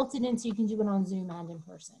they built it in so you can do it on Zoom and in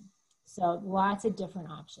person. So lots of different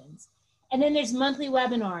options. And then there's monthly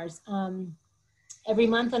webinars. Every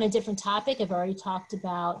month on a different topic. I've already talked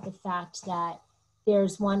about the fact that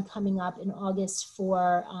there's one coming up in August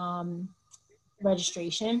for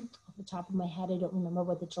registration. Off the top of my head, I don't remember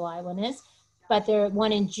what the July one is. But the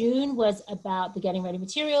one in June was about the Getting Ready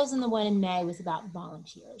materials, and the one in May was about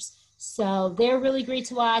volunteers. So they're really great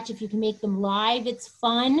to watch. If you can make them live, it's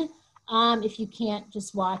fun. If you can't,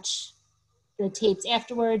 just watch the tapes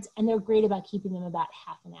afterwards, and they're great about keeping them about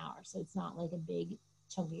half an hour. So it's not like a big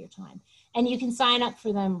chunk of your time. And you can sign up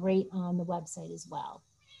for them right on the website as well.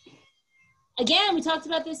 Again, we talked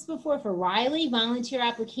about this before for Riley. Volunteer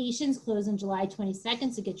applications close on July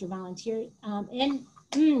 22nd, so get your volunteer in.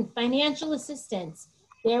 Financial assistance.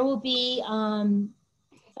 There will be,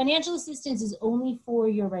 financial assistance is only for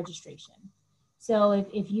your registration. So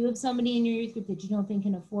if you have somebody in your youth group that you don't think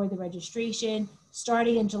can afford the registration,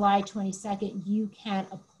 starting in July 22nd, you can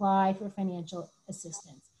apply for financial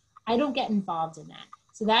assistance. I don't get involved in that.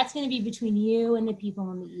 So that's going to be between you and the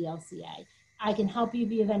people in the ELCA. I can help you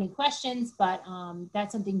if you have any questions, but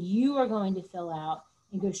that's something you are going to fill out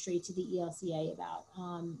and go straight to the ELCA about.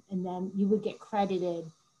 And then you would get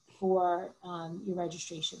credited for your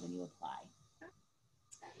registration when you apply.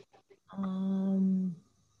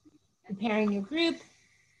 Preparing your group,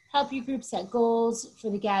 help your group set goals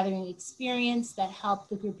for the gathering experience that help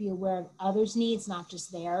the group be aware of others' needs, not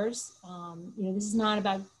just theirs. You know, this is not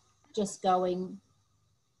about just going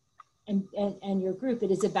and your group.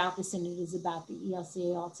 It is about the synod, it is about the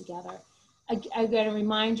ELCA altogether. I got a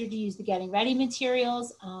reminder to use the getting ready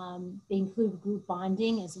materials. They include group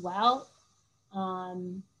bonding as well.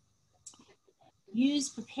 Use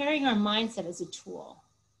preparing our mindset as a tool.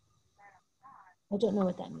 I don't know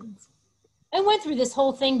what that means. I went through this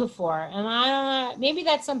whole thing before, and I don't know, maybe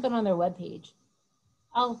that's something on their webpage.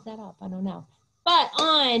 I'll look that up, I don't know. But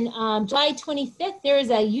on July 25th, there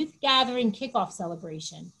is a youth gathering kickoff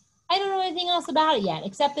celebration. I don't know anything else about it yet,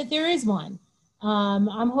 except that there is one.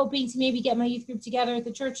 I'm hoping to maybe get my youth group together at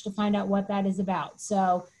the church to find out what that is about.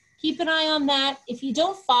 So keep an eye on that. If you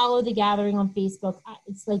don't follow the gathering on Facebook,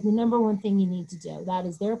 it's like the #1 thing you need to do. That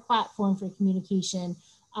is their platform for communication.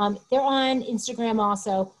 They're on Instagram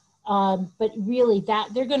also, but really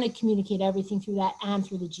they're going to communicate everything through that and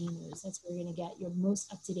through the G News. That's where you're going to get your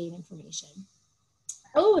most up-to-date information.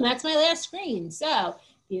 Oh, and that's my last screen. So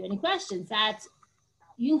if you have any questions,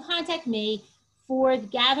 you can contact me. For the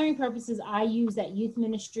gathering purposes, I use that youth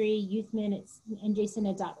ministry,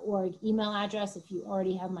 youthmin@njsynod.org email address. If you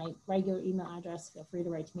already have my regular email address, feel free to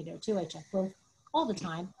write to me there too. I check both all the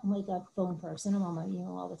time. I'm like a phone person. I'm on my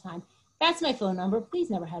email all the time. That's my phone number. Please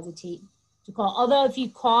never hesitate to call. Although if you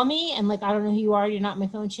call me and like I don't know who you are, you're not my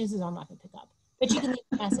phone, chances I'm not going to pick up. But you can leave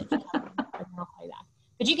a message. And I'll call you back.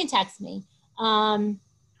 But you can text me.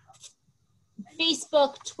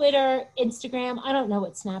 Facebook, Twitter, Instagram. I don't know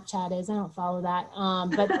what Snapchat is. I don't follow that.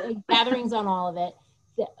 But gatherings on all of it.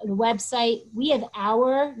 The website. We have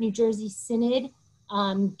our New Jersey Synod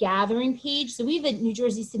gathering page. So we have a New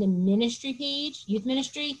Jersey Synod ministry page, youth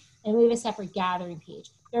ministry, and we have a separate gathering page.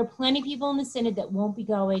 There are plenty of people in the Synod that won't be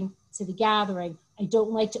going to the gathering. I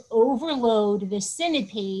don't like to overload the Synod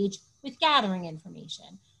page with gathering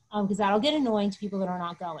information because that'll get annoying to people that are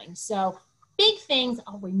not going. So big things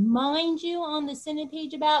I'll remind you on the Synod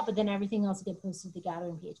page about, but then everything else will get posted to the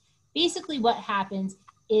gathering page. Basically what happens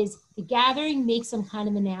is the gathering makes some kind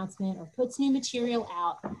of announcement or puts new material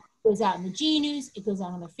out. It goes out in the G News, it goes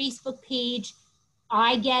out on their Facebook page.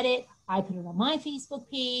 I get it, I put it on my Facebook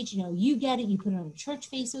page, you get it, you put it on your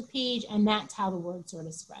church Facebook page, and that's how the word sort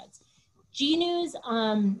of spreads. G News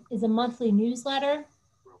is a monthly newsletter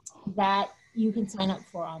that you can sign up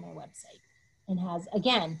for on their website and has,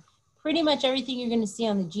 again, pretty much everything you're going to see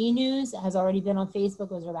on the G News has already been on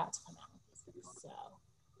Facebook or is about to come out on Facebook. So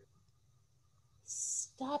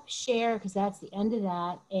stop share because that's the end of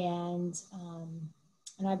that. And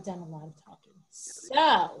I've done a lot of talking.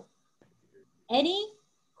 So any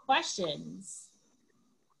questions?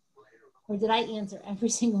 Or did I answer every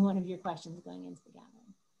single one of your questions going into the gathering?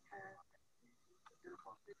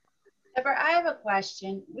 Deborah, I have a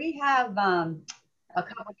question. We have a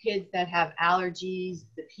couple kids that have allergies,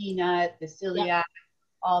 the peanut, the celiac,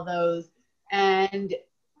 all those. And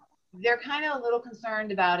they're kind of a little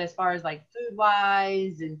concerned about as far as like food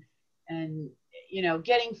wise and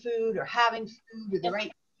getting food or having food or the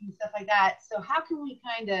right food and stuff like that. So how can we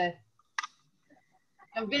kind of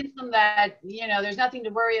convince them that, there's nothing to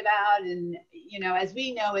worry about. And, as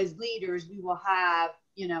we know, as leaders, we will have,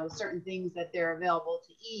 certain things that they're available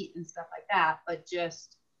to eat and stuff like that. But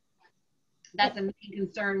just that's a main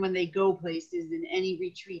concern when they go places in any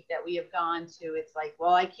retreat that we have gone to. It's like,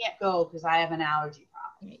 well, I can't go because I have an allergy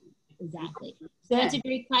problem. Exactly. So that's a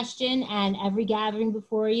great question. And every gathering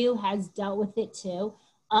before you has dealt with it too.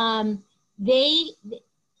 The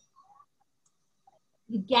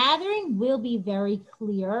gathering will be very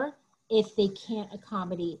clear if they can't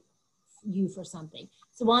accommodate you for something.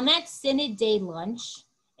 So on that Synod Day lunch,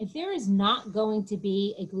 if there is not going to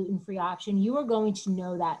be a gluten-free option, you are going to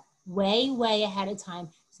know that way, way ahead of time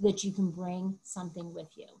so that you can bring something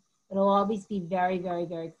with you. It'll always be very, very,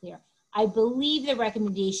 very clear. I believe the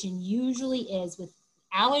recommendation usually is with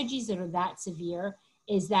allergies that are that severe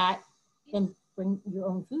is that then bring your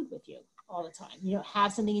own food with you all the time.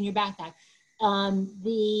 Have something in your backpack.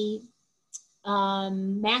 The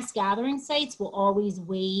mass gathering sites will always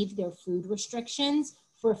waive their food restrictions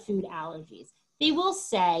for food allergies. They will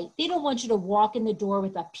say they don't want you to walk in the door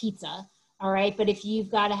with a pizza, all right? But if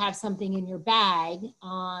you've got to have something in your bag,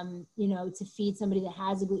 to feed somebody that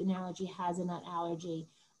has a gluten allergy, has a nut allergy.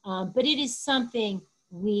 But it is something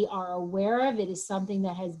we are aware of. It is something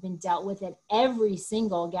that has been dealt with at every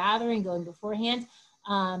single gathering going beforehand.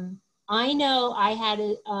 I know I had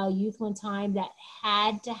a youth one time that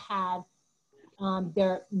had to have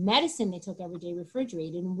their medicine they took every day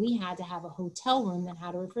refrigerated, and we had to have a hotel room that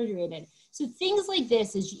had a refrigerated. So things like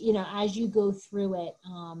this, as you go through it,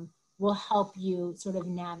 will help you sort of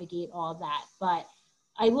navigate all that. But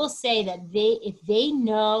I will say that if they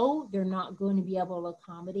know they're not going to be able to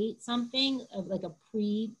accommodate something like a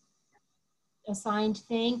pre-assigned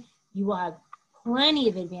thing, you will have plenty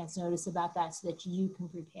of advance notice about that so that you can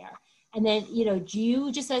prepare. And then, you know,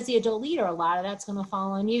 you just as the adult leader, a lot of that's going to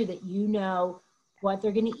fall on you, that you know what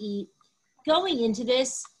they're going to eat. Going into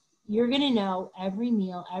this, you're going to know every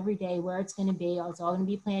meal, every day, where it's going to be. It's all going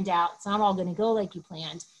to be planned out. It's not all going to go like you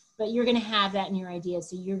planned, but you're going to have that in your idea.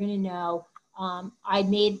 So you're going to know. I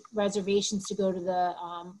made reservations to go to the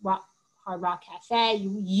Hard Rock Cafe.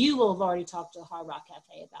 You will have already talked to the Hard Rock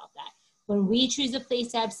Cafe about that. When we choose a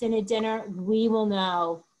place to have Synod dinner, we will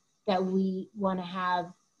know that we want to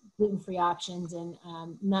have gluten-free options and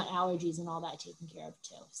nut allergies and all that taken care of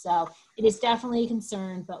too. So it is definitely a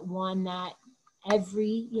concern, but one that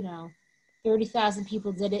every, 30,000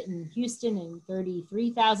 people did it in Houston and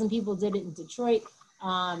 33,000 people did it in Detroit.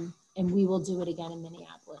 And we will do it again in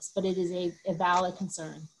Minneapolis, but it is a valid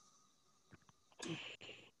concern.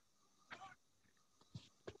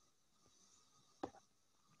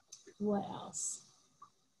 What else?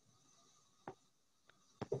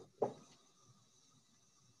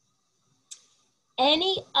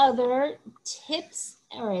 Any other tips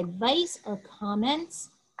or advice or comments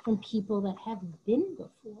from people that have been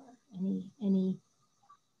before? Any?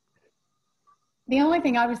 The only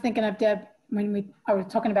thing I was thinking of, Deb, when I was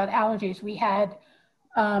talking about allergies, we had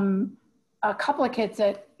a couple of kids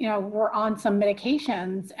that, were on some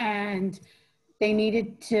medications and they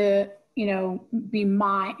needed to,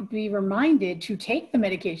 be reminded to take the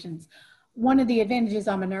medications. One of the advantages,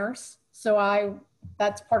 I'm a nurse, so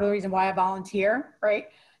that's part of the reason why I volunteer, right?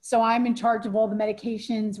 So I'm in charge of all the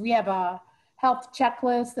medications. We have a health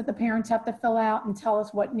checklist that the parents have to fill out and tell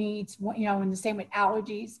us what needs, and the same with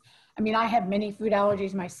allergies. I mean, I have many food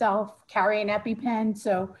allergies myself, carry an EpiPen,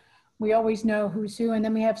 so we always know who's who. And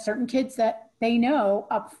then we have certain kids that they know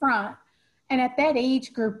up front. And at that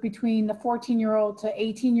age group between the 14-year-old to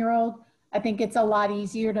 18-year-old, I think it's a lot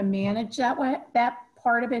easier to manage that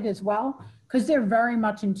part of it as well, because they're very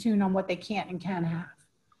much in tune on what they can and can't have.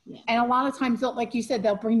 Yeah. And a lot of times, like you said,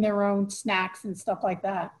 they'll bring their own snacks and stuff like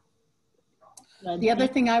that. The other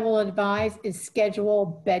thing I will advise is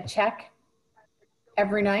schedule bed check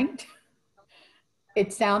every night.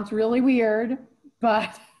 It sounds really weird,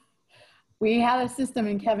 but we had a system,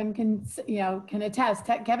 and Kevin can attest.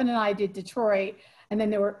 Kevin and I did Detroit, and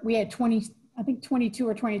then we had 22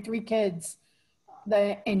 or 23 kids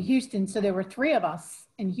in Houston. So there were 3 of us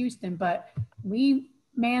in Houston, but we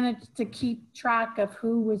managed to keep track of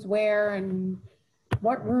who was where and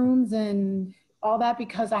what rooms and all that,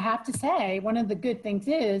 because I have to say, one of the good things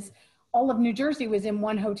is all of New Jersey was in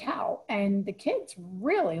one hotel, and the kids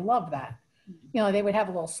really loved that. They would have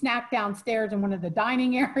a little snack downstairs in one of the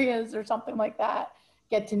dining areas or something like that,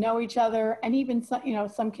 get to know each other, and even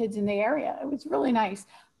some kids in the area. It was really nice.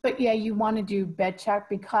 But yeah, you want to do bed check,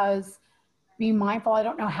 because be mindful. I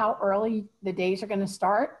don't know how early the days are going to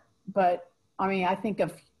start, but I mean, I think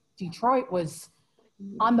of Detroit was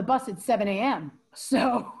on the bus at 7 a.m.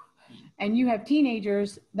 So, and you have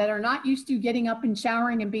teenagers that are not used to getting up and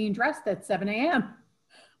showering and being dressed at 7 a.m.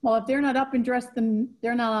 Well, if they're not up and dressed, then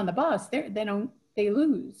they're not on the bus. They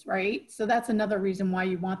lose, right? So that's another reason why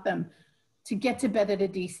you want them to get to bed at a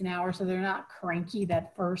decent hour, so they're not cranky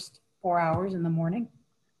that first 4 hours in the morning.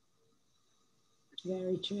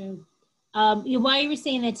 Very true. While you were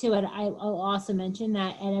saying that too, I'll also mention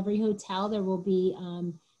that at every hotel there will be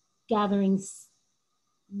gatherings,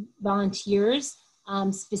 volunteers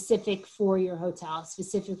specific for your hotel,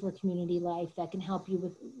 specific for community life, that can help you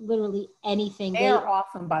with literally anything. They are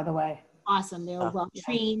awesome, by the way. Awesome. They're well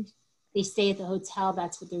trained. Yeah. They stay at the hotel.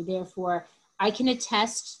 That's what they're there for. I can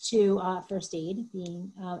attest to first aid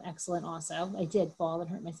being excellent also. I did fall and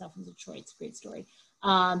hurt myself in Detroit. It's a great story.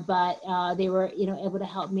 But they were, able to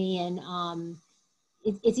help me, and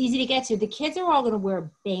it's easy to get to. The kids are all going to wear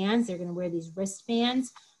bands. They're going to wear these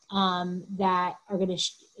wristbands that are going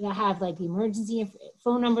to have like the emergency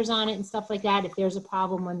phone numbers on it and stuff like that if there's a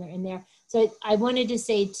problem when they're in there. So I wanted to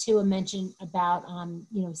say too, a mention about,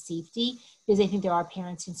 safety, because I think there are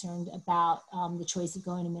parents concerned about the choice of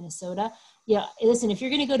going to Minnesota. Yeah, listen, if you're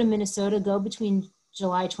going to go to Minnesota, go between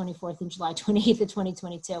July 24th and July 28th of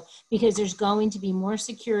 2022, because there's going to be more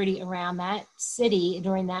security around that city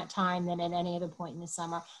during that time than at any other point in the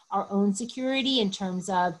summer. Our own security in terms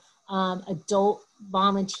of adult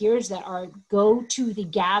volunteers that go to the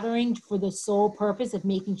gathering for the sole purpose of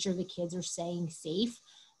making sure the kids are staying safe.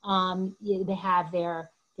 They have their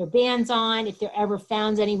bands on. If they're ever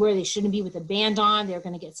found anywhere they shouldn't be with a band on, they're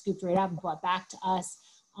going to get scooped right up and brought back to us.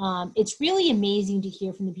 It's really amazing to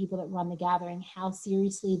hear from the people that run the gathering how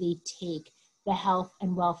seriously they take the health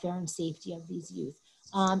and welfare and safety of these youth.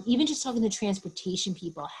 Even just talking to transportation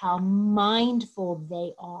people, how mindful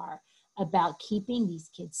they are about keeping these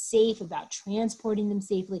kids safe, about transporting them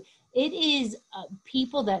safely. It is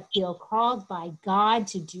people that feel called by God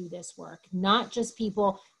to do this work, not just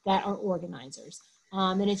people that are organizers.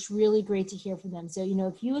 And it's really great to hear from them. So, you know,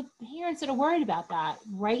 if you have parents that are worried about that,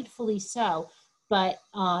 rightfully so. But,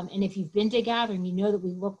 and if you've been to a gathering, you know that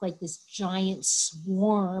we look like this giant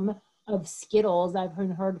swarm of Skittles. I've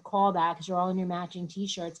heard call that because you're all in your matching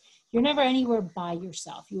t-shirts. You're never anywhere by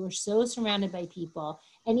yourself. You are so surrounded by people.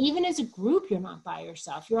 And even as a group, you're not by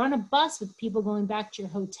yourself. You're on a bus with people going back to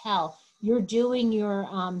your hotel. You're doing your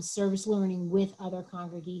service learning with other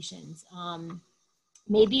congregations.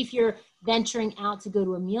 Maybe if you're venturing out to go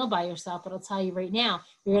to a meal by yourself, but I'll tell you right now,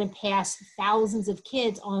 you're going to pass thousands of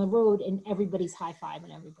kids on the road and everybody's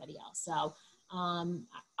high-fiving everybody else. So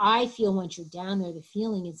I feel once you're down there, the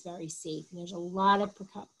feeling is very safe. And there's a lot of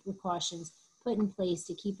precautions put in place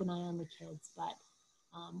to keep an eye on the kids, but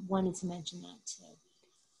wanted to mention that too.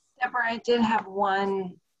 Deborah, I did have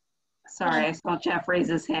one, sorry, I saw Jeff raise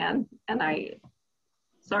his hand and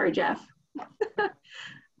sorry, Jeff.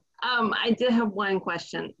 I did have one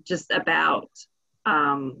question just about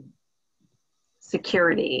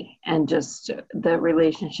security and just the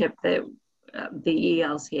relationship that the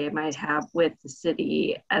ELCA might have with the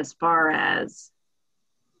city as far as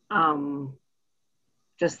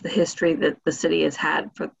just the history that the city has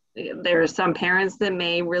had. There are some parents that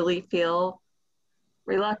may really feel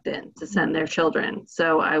reluctant to send their children.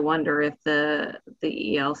 So I wonder if the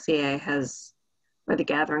ELCA has, or the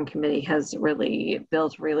gathering committee has really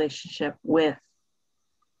built a relationship with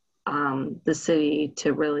the city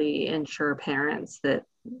to really ensure parents that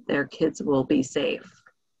their kids will be safe.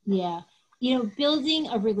 Yeah. You know, building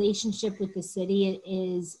a relationship with the city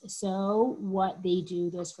is so what they do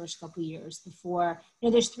those first couple of years before, you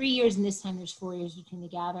know, there's 3 years and this time there's 4 years between the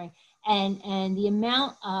gathering. And the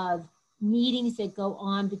amount of meetings that go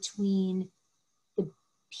on between the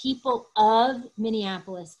people of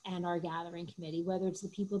Minneapolis and our gathering committee, whether it's the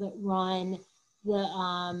people that run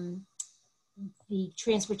the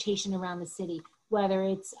transportation around the city, whether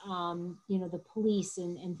it's, you know, the police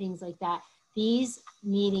and things like that. These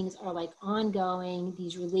meetings are like ongoing.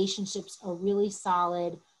 These relationships are really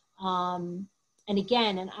solid. And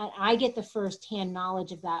again, and I get the firsthand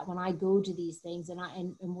knowledge of that when I go to these things,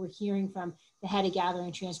 and we're hearing from the head of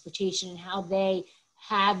gathering transportation and how they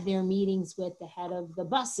have their meetings with the head of the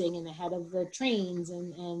busing and the head of the trains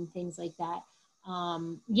and things like that.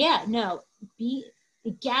 Yeah, no, the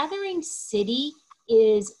gathering city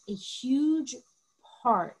is a huge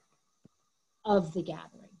part of the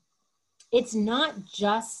gathering. It's not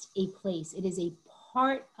just a place, it is a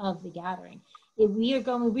part of the gathering. We are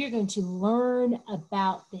going to learn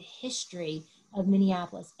about the history of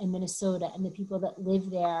Minneapolis and Minnesota and the people that live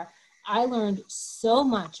there. I learned so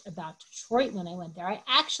much about Detroit when I went there. I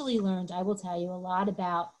actually learned, I will tell you, a lot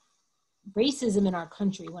about racism in our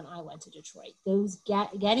country when I went to Detroit. Those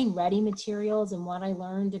getting ready materials and what I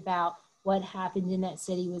learned about what happened in that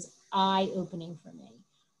city was eye-opening for me.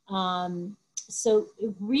 So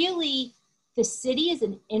it really, the city is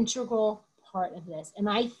an integral part of this. And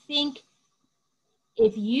I think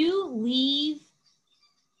if you leave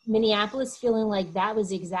Minneapolis feeling like that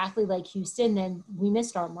was exactly like Houston, then we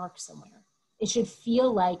missed our mark somewhere. It should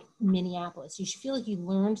feel like Minneapolis. You should feel like you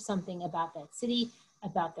learned something about that city,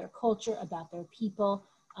 about their culture, about their people.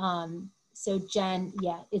 So Jen,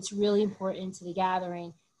 yeah, it's really important to the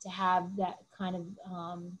gathering to have that kind of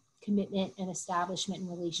commitment and establishment and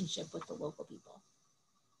relationship with the local people.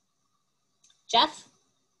 Jeff?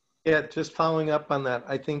 Yeah, just following up on that,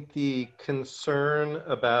 I think the concern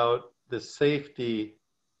about the safety,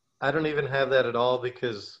 I don't even have that at all,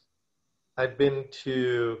 because I've been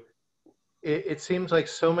to, it seems like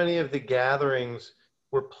so many of the gatherings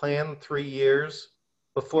were planned 3 years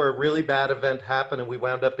before a really bad event happened and we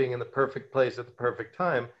wound up being in the perfect place at the perfect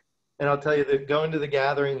time. And I'll tell you that going to the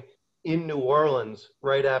gathering in New Orleans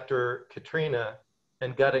right after Katrina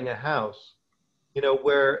and gutting a house, you know,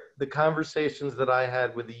 where the conversations that I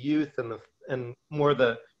had with the youth and more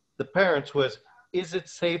the parents was, is it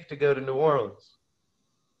safe to go to New Orleans?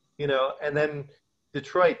 You know, and then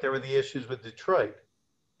Detroit, there were the issues with Detroit.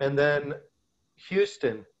 And then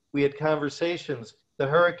Houston, we had conversations. The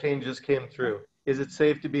hurricane just came through. Is it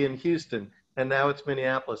safe to be in Houston? And now it's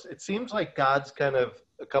Minneapolis. It seems like God's kind of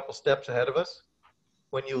a couple steps ahead of us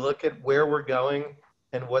when you look at where we're going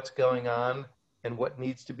and what's going on and what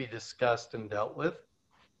needs to be discussed and dealt with.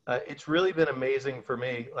 It's really been amazing for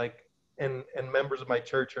me, like, and members of my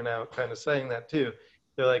church are now kind of saying that too.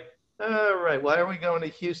 They're like, all right, why are we going to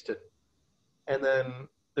Houston? And then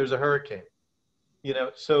there's a hurricane, you know?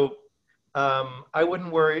 So I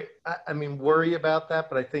wouldn't worry, worry about that,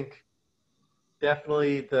 but I think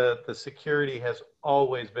definitely the security has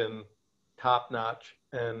always been top notch,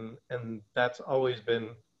 and that's always been,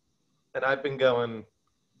 and I've been going,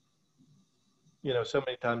 you know, so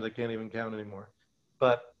many times I can't even count anymore.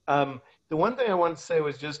 But the one thing I wanted to say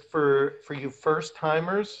was just for you first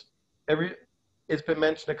timers, it's been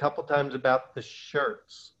mentioned a couple times about the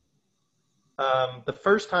shirts. The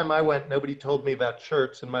first time I went, nobody told me about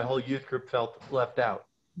shirts, and my whole youth group felt left out.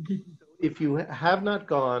 If you have not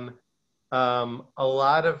gone, a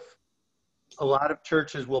lot of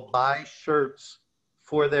churches will buy shirts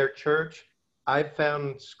for their church. I've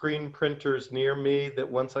found screen printers near me that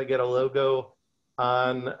once I get a logo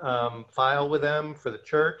on file with them for the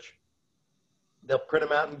church, they'll print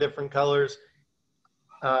them out in different colors.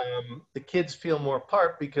 The kids feel more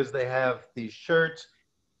part because they have these shirts.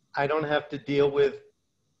 I don't have to deal with,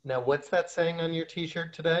 now what's that saying on your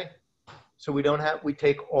t-shirt today? So we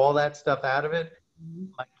take all that stuff out of it.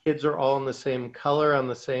 My kids are all in the same color on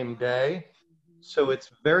the same day. So it's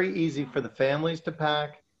very easy for the families to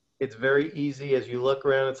pack. It's very easy as you look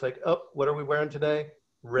around, it's like, oh, what are we wearing today?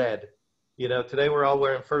 Red. You know, today we're all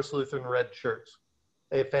wearing First Lutheran red shirts.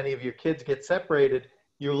 If any of your kids get separated,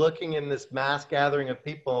 you're looking in this mass gathering of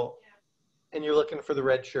people and you're looking for the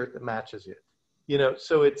red shirt that matches you. You know,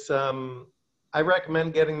 so it's, I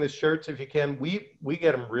recommend getting the shirts if you can. We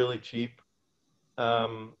get them really cheap.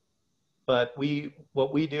 But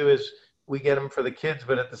what we do is we get them for the kids,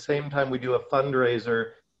 but at the same time we do a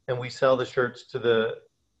fundraiser and we sell the shirts to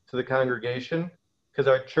the congregation, because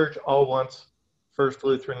our church all wants First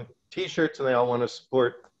Lutheran t-shirts and they all want to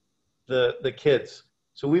support the kids.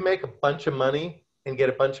 So we make a bunch of money and get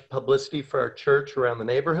a bunch of publicity for our church around the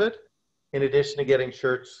neighborhood, in addition to getting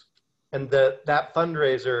shirts. And that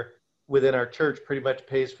fundraiser within our church pretty much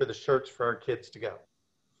pays for the shirts for our kids to go.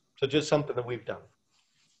 So just something that we've done.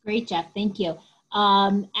 Great, Jeff. Thank you.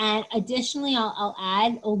 And additionally, I'll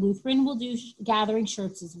add, Old Lutheran will do gathering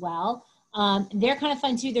shirts as well. They're kind of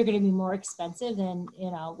fun too. They're going to be more expensive than,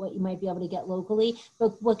 you know, what you might be able to get locally.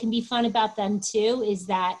 But what can be fun about them too is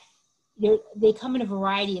that they come in a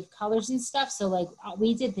variety of colors and stuff. So like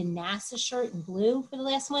we did the NASA shirt in blue for the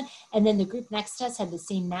last one. And then the group next to us had the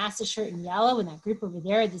same NASA shirt in yellow. And that group over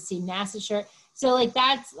there had the same NASA shirt. So like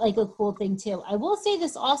that's like a cool thing too. I will say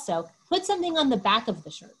this also, put something on the back of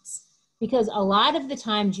the shirts, because a lot of the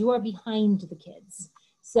times you are behind the kids.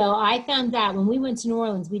 So I found that when we went to New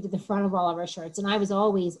Orleans, we did the front of all of our shirts and I was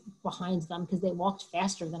always behind them because they walked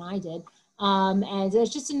faster than I did. And there's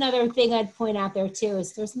just another thing I'd point out there too,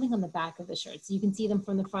 is there's something on the back of the shirt. So you can see them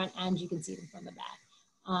from the front and you can see them from the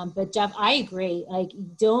back. But Jeff, I agree. Like,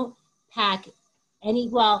 don't pack any,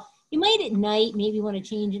 well, you might at night maybe want to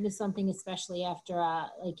change into something, especially after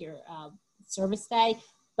like your service day.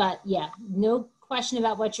 But yeah, no question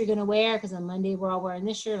about what you're going to wear, because on Monday we're all wearing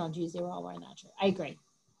this shirt, on Tuesday we're all wearing that shirt. I agree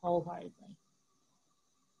wholeheartedly. All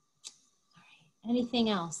right. Anything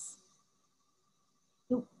else?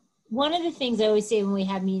 One of the things I always say when we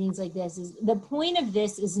have meetings like this is the point of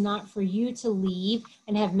this is not for you to leave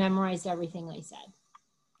and have memorized everything I said.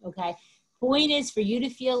 Okay. Point is for you to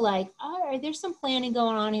feel like, all right, there's some planning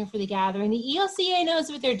going on here for the gathering. The ELCA knows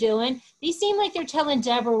what they're doing. They seem like they're telling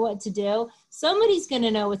Deborah what to do. Somebody's going to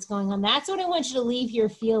know what's going on. That's what I want you to leave here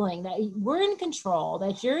feeling, that we're in control,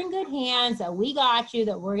 that you're in good hands, that we got you,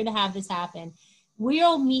 that we're going to have this happen.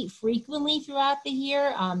 We'll meet frequently throughout the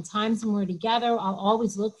year. Times when we're together, I'll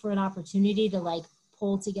always look for an opportunity to like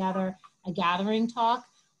pull together a gathering talk.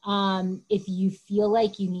 If you feel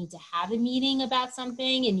like you need to have a meeting about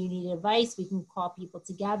something and you need advice, we can call people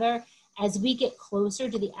together. As we get closer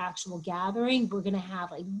to the actual gathering, we're going to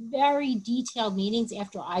have like very detailed meetings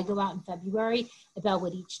after I go out in February about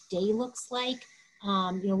what each day looks like.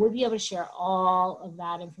 You know, we'll be able to share all of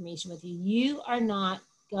that information with you. You are not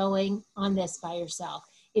going on this by yourself.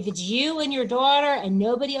 If it's you and your daughter and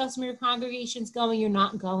nobody else from your congregation is going, you're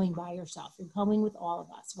not going by yourself. You're going with all of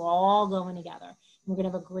us. We're all going together. We're going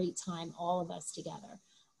to have a great time, all of us together.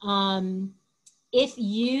 If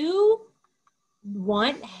you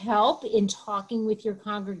want help in talking with your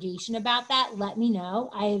congregation about that, let me know.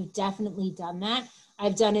 I have definitely done that.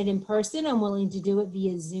 I've done it in person. I'm willing to do it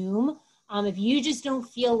via Zoom. If you just don't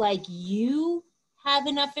feel like you have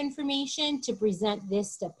enough information to present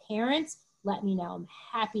this to parents, let me know. I'm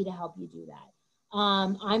happy to help you do that.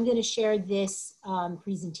 I'm going to share this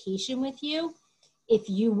presentation with you. If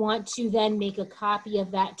you want to then make a copy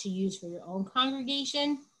of that to use for your own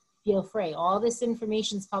congregation, feel free. All this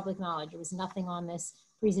information is public knowledge. There was nothing on this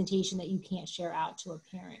presentation that you can't share out to a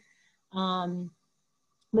parent.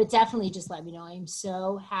 But definitely just let me know. I'm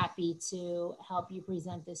so happy to help you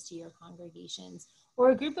present this to your congregations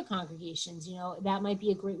or a group of congregations. You know, that might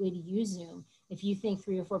be a great way to use Zoom. If you think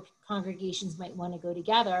 3 or 4 congregations might want to go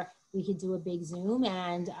together, we could do a big Zoom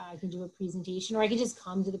and I can do a presentation, or I could just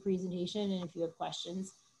come to the presentation, and if you have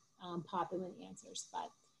questions, pop in with answers. But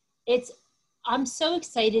I'm so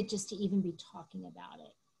excited just to even be talking about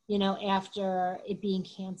it, you know, after it being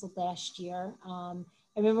canceled last year.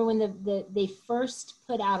 I remember when they first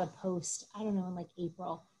put out a post, I don't know, in like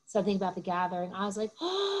April, something about the gathering. I was like,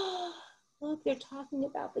 oh, look, they're talking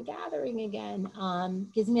about the gathering again.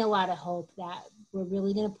 Gives me a lot of hope that we're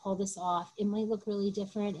really going to pull this off. It might look really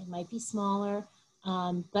different. It might be smaller,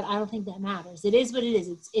 but I don't think that matters. It is what it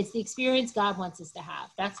is. It's the experience God wants us to have.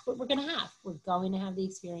 That's what we're going to have. We're going to have the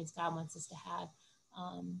experience God wants us to have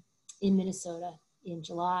in Minnesota in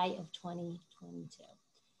July of 2022.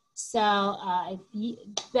 So,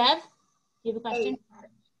 Bev, you have a question?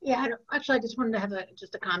 Yeah, actually, I just wanted to have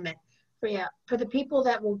just a comment for you. For the people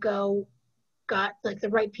that will go, the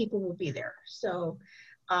right people will be there. So,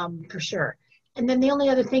 for sure. And then the only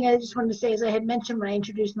other thing I just wanted to say is I had mentioned when I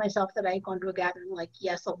introduced myself that I had gone to a gathering, like,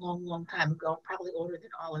 yes, a long, long time ago, probably older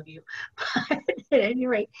than all of you. But at any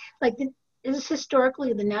rate, like, this is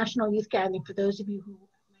historically the National Youth Gathering for those of you who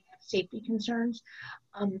might have safety concerns.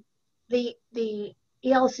 The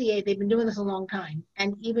ELCA, they've been doing this a long time,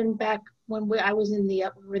 and even back when I was in the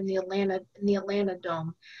Atlanta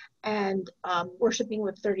Dome, and worshiping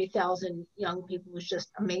with 30,000 young people was just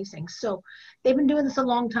amazing. So they've been doing this a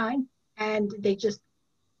long time, and I just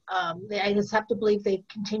have to believe they're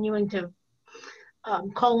continuing to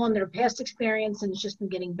call on their past experience, and it's just been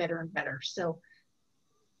getting better and better. So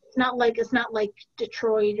it's not like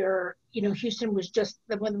Detroit or Houston was just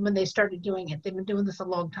when they started doing it. They've been doing this a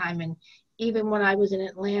long time, and even when I was in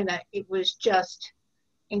Atlanta, it was just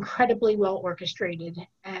incredibly well orchestrated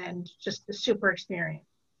and just a super experience.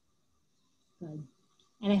 Good.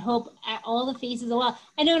 And I hope all the faces,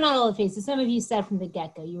 I know not all the faces, some of you said from the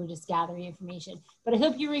get-go you were just gathering information, but I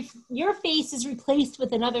hope your face is replaced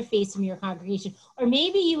with another face from your congregation. Or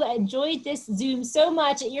maybe you enjoyed this Zoom so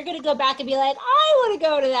much that you're going to go back and be like, I want to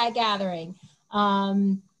go to that gathering.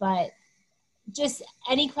 But just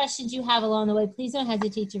any questions you have along the way, please don't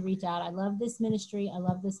hesitate to reach out. I love this ministry. I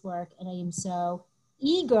love this work. And I am so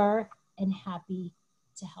eager and happy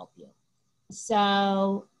to help you.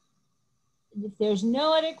 So if there's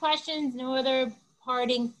no other questions, no other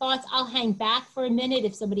parting thoughts, I'll hang back for a minute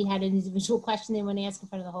if somebody had an individual question they want to ask in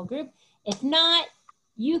front of the whole group. If not,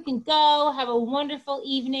 you can go. Have a wonderful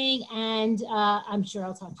evening, and I'm sure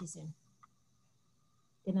I'll talk to you soon.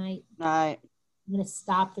 Good night. Night. I'm going to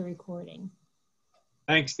stop the recording.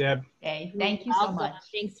 Thanks, Deb. Okay, thank you so much.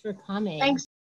 Thanks for coming. Thanks.